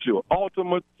agree with you.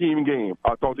 Ultimate team game.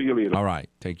 I'll talk to you later. All right.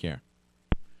 Take care.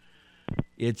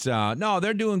 It's no,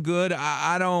 they're doing good.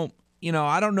 I don't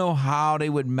know how they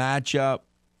would match up.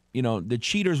 You know, the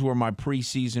Cheaters were my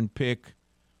preseason pick.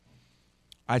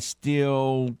 I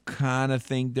still kind of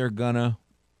think they're gonna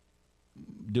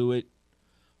do it.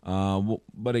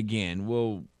 But again,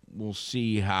 we'll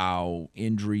see how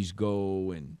injuries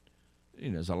go, and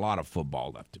there's a lot of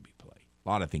football left to be played. A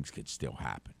lot of things could still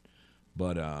happen.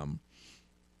 But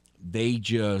they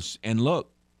just – and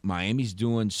look, Miami's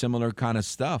doing similar kind of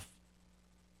stuff.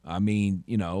 I mean,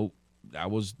 that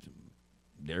was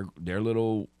their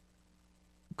little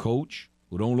coach,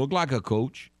 who don't look like a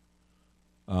coach,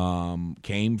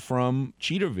 came from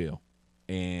Cheaterville.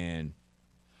 And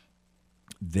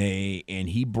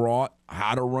he brought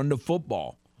how to run the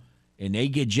football. And they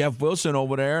get Jeff Wilson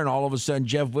over there, and all of a sudden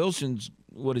Jeff Wilson's,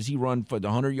 what does he run for the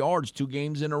 100 yards 2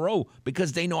 games in a row?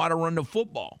 Because they know how to run the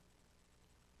football.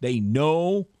 They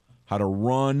know how to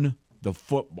run the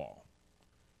football.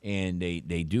 And they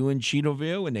do in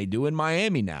Cheetoville, and they do in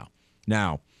Miami now.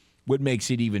 Now, what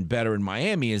makes it even better in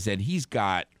Miami is that he's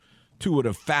got 2 of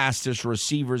the fastest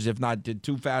receivers, if not the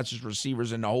 2 fastest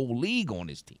receivers in the whole league on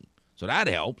his team. So that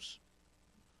helps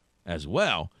as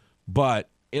well. But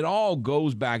it all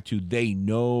goes back to they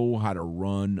know how to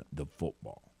run the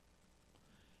football.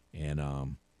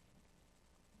 And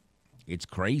it's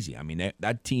crazy. I mean,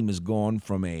 that team has gone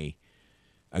from a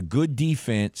good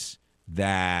defense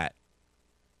that,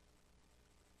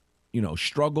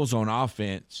 struggles on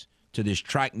offense to this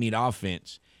track meet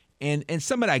offense. And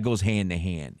some of that goes hand to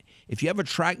hand. If you have a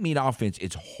track meet offense,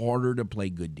 it's harder to play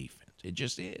good defense. It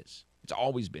just is. It's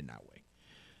always been that way.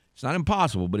 It's not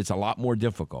impossible, but it's a lot more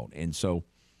difficult. And so,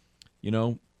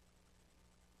 we'll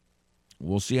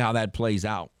see how that plays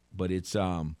out. But it's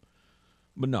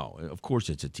but no, of course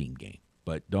it's a team game.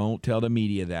 But don't tell the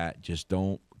media that. Just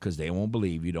don't, because they won't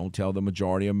believe you. Don't tell the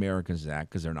majority of Americans that,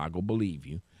 because they're not going to believe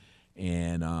you.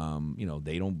 And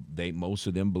most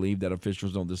of them believe that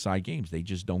officials don't decide games. They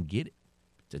just don't get it.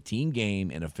 It's a team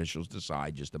game, and officials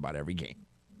decide just about every game.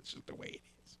 It's just the way it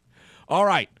is. All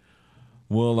right.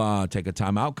 We'll take a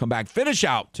timeout, come back, finish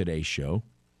out today's show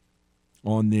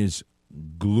on this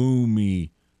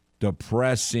gloomy,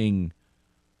 depressing,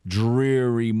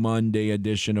 dreary Monday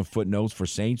edition of Footnotes for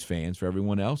Saints fans. For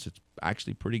everyone else, it's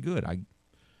actually pretty good. I'm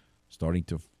starting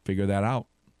to figure that out.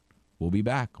 We'll be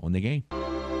back on The Game.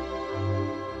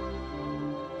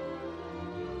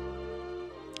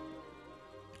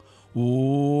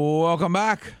 Welcome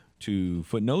back to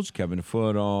Footnotes. Kevin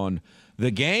Foote on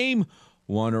The Game.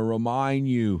 Want to remind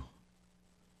you,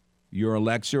 your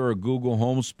Alexa or Google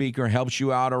Home speaker helps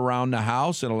you out around the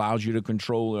house. It allows you to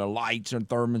control the lights and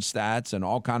thermostats and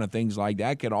all kind of things like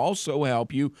that. It can also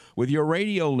help you with your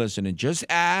radio listening. Just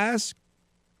ask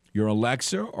your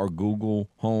Alexa or Google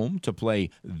Home to play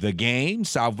The Game,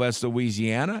 Southwest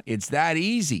Louisiana. It's that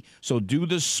easy. So do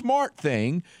the smart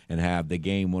thing and have The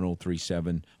Game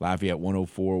 103.7, Lafayette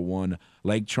 104.1,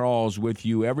 Lake Charles with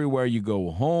you everywhere you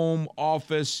go, home,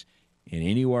 office, and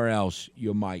anywhere else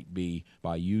you might be,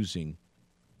 by using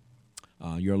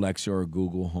your Alexa or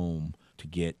Google Home to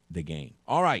get The Game.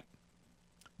 All right.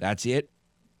 That's it.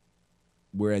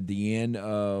 We're at the end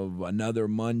of another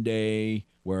Monday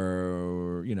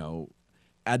where,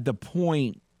 at the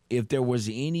point, if there was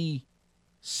any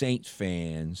Saints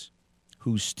fans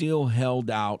who still held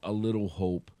out a little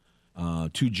hope,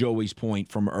 to Joey's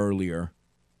point from earlier,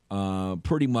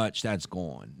 pretty much that's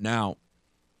gone. Now,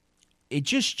 it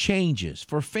just changes.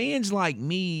 For fans like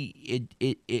me,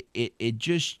 it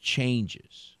just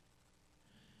changes.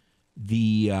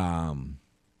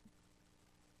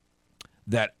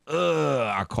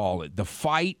 I call it, the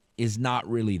fight is not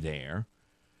really there.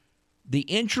 The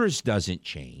interest doesn't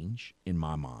change in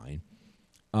my mind.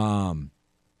 I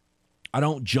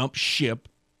don't jump ship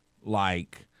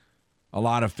like a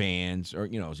lot of fans are,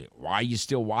 say, why are you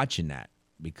still watching that?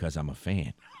 Because I'm a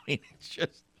fan. I mean, it's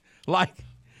just like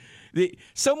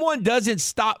someone doesn't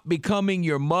stop becoming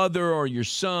your mother or your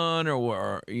son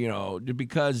or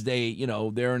because they,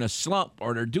 they're in a slump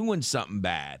or they're doing something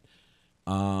bad.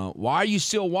 Why are you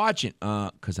still watching?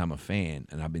 Because I'm a fan,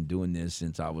 and I've been doing this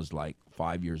since I was like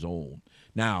 5 years old.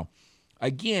 Now,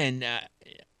 again,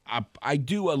 I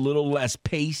do a little less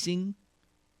pacing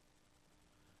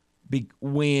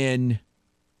when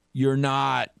you're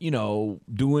not,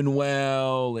 doing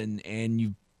well, and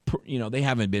they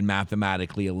haven't been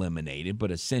mathematically eliminated,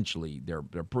 but essentially they're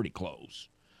pretty close.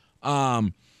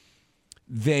 So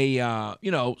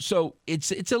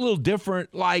it's a little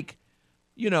different. Like,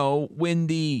 when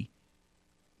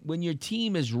your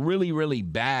team is really, really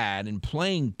bad and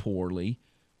playing poorly,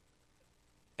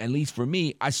 at least for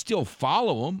me, I still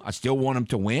follow them. I still want them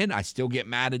to win. I still get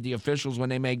mad at the officials when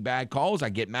they make bad calls. I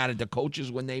get mad at the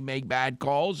coaches when they make bad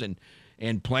calls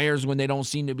and players when they don't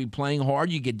seem to be playing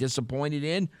hard. You get disappointed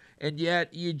in, and yet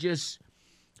it's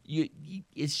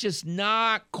just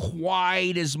not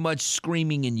quite as much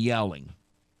screaming and yelling.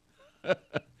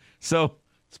 So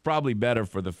it's probably better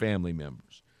for the family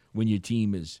members when your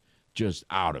team is just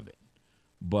out of it.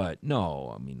 But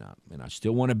no, I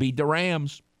still want to beat the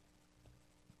Rams.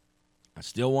 I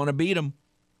still want to beat them.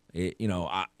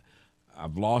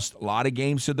 I've lost a lot of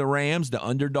games to the Rams. The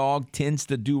underdog tends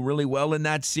to do really well in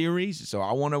that series, so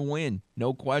I want to win,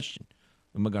 no question.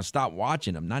 I'm going to stop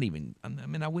watching them. I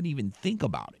wouldn't even think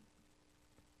about it.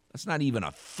 That's not even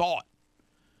a thought.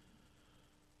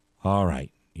 All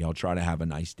right. Y'all try to have a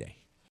nice day.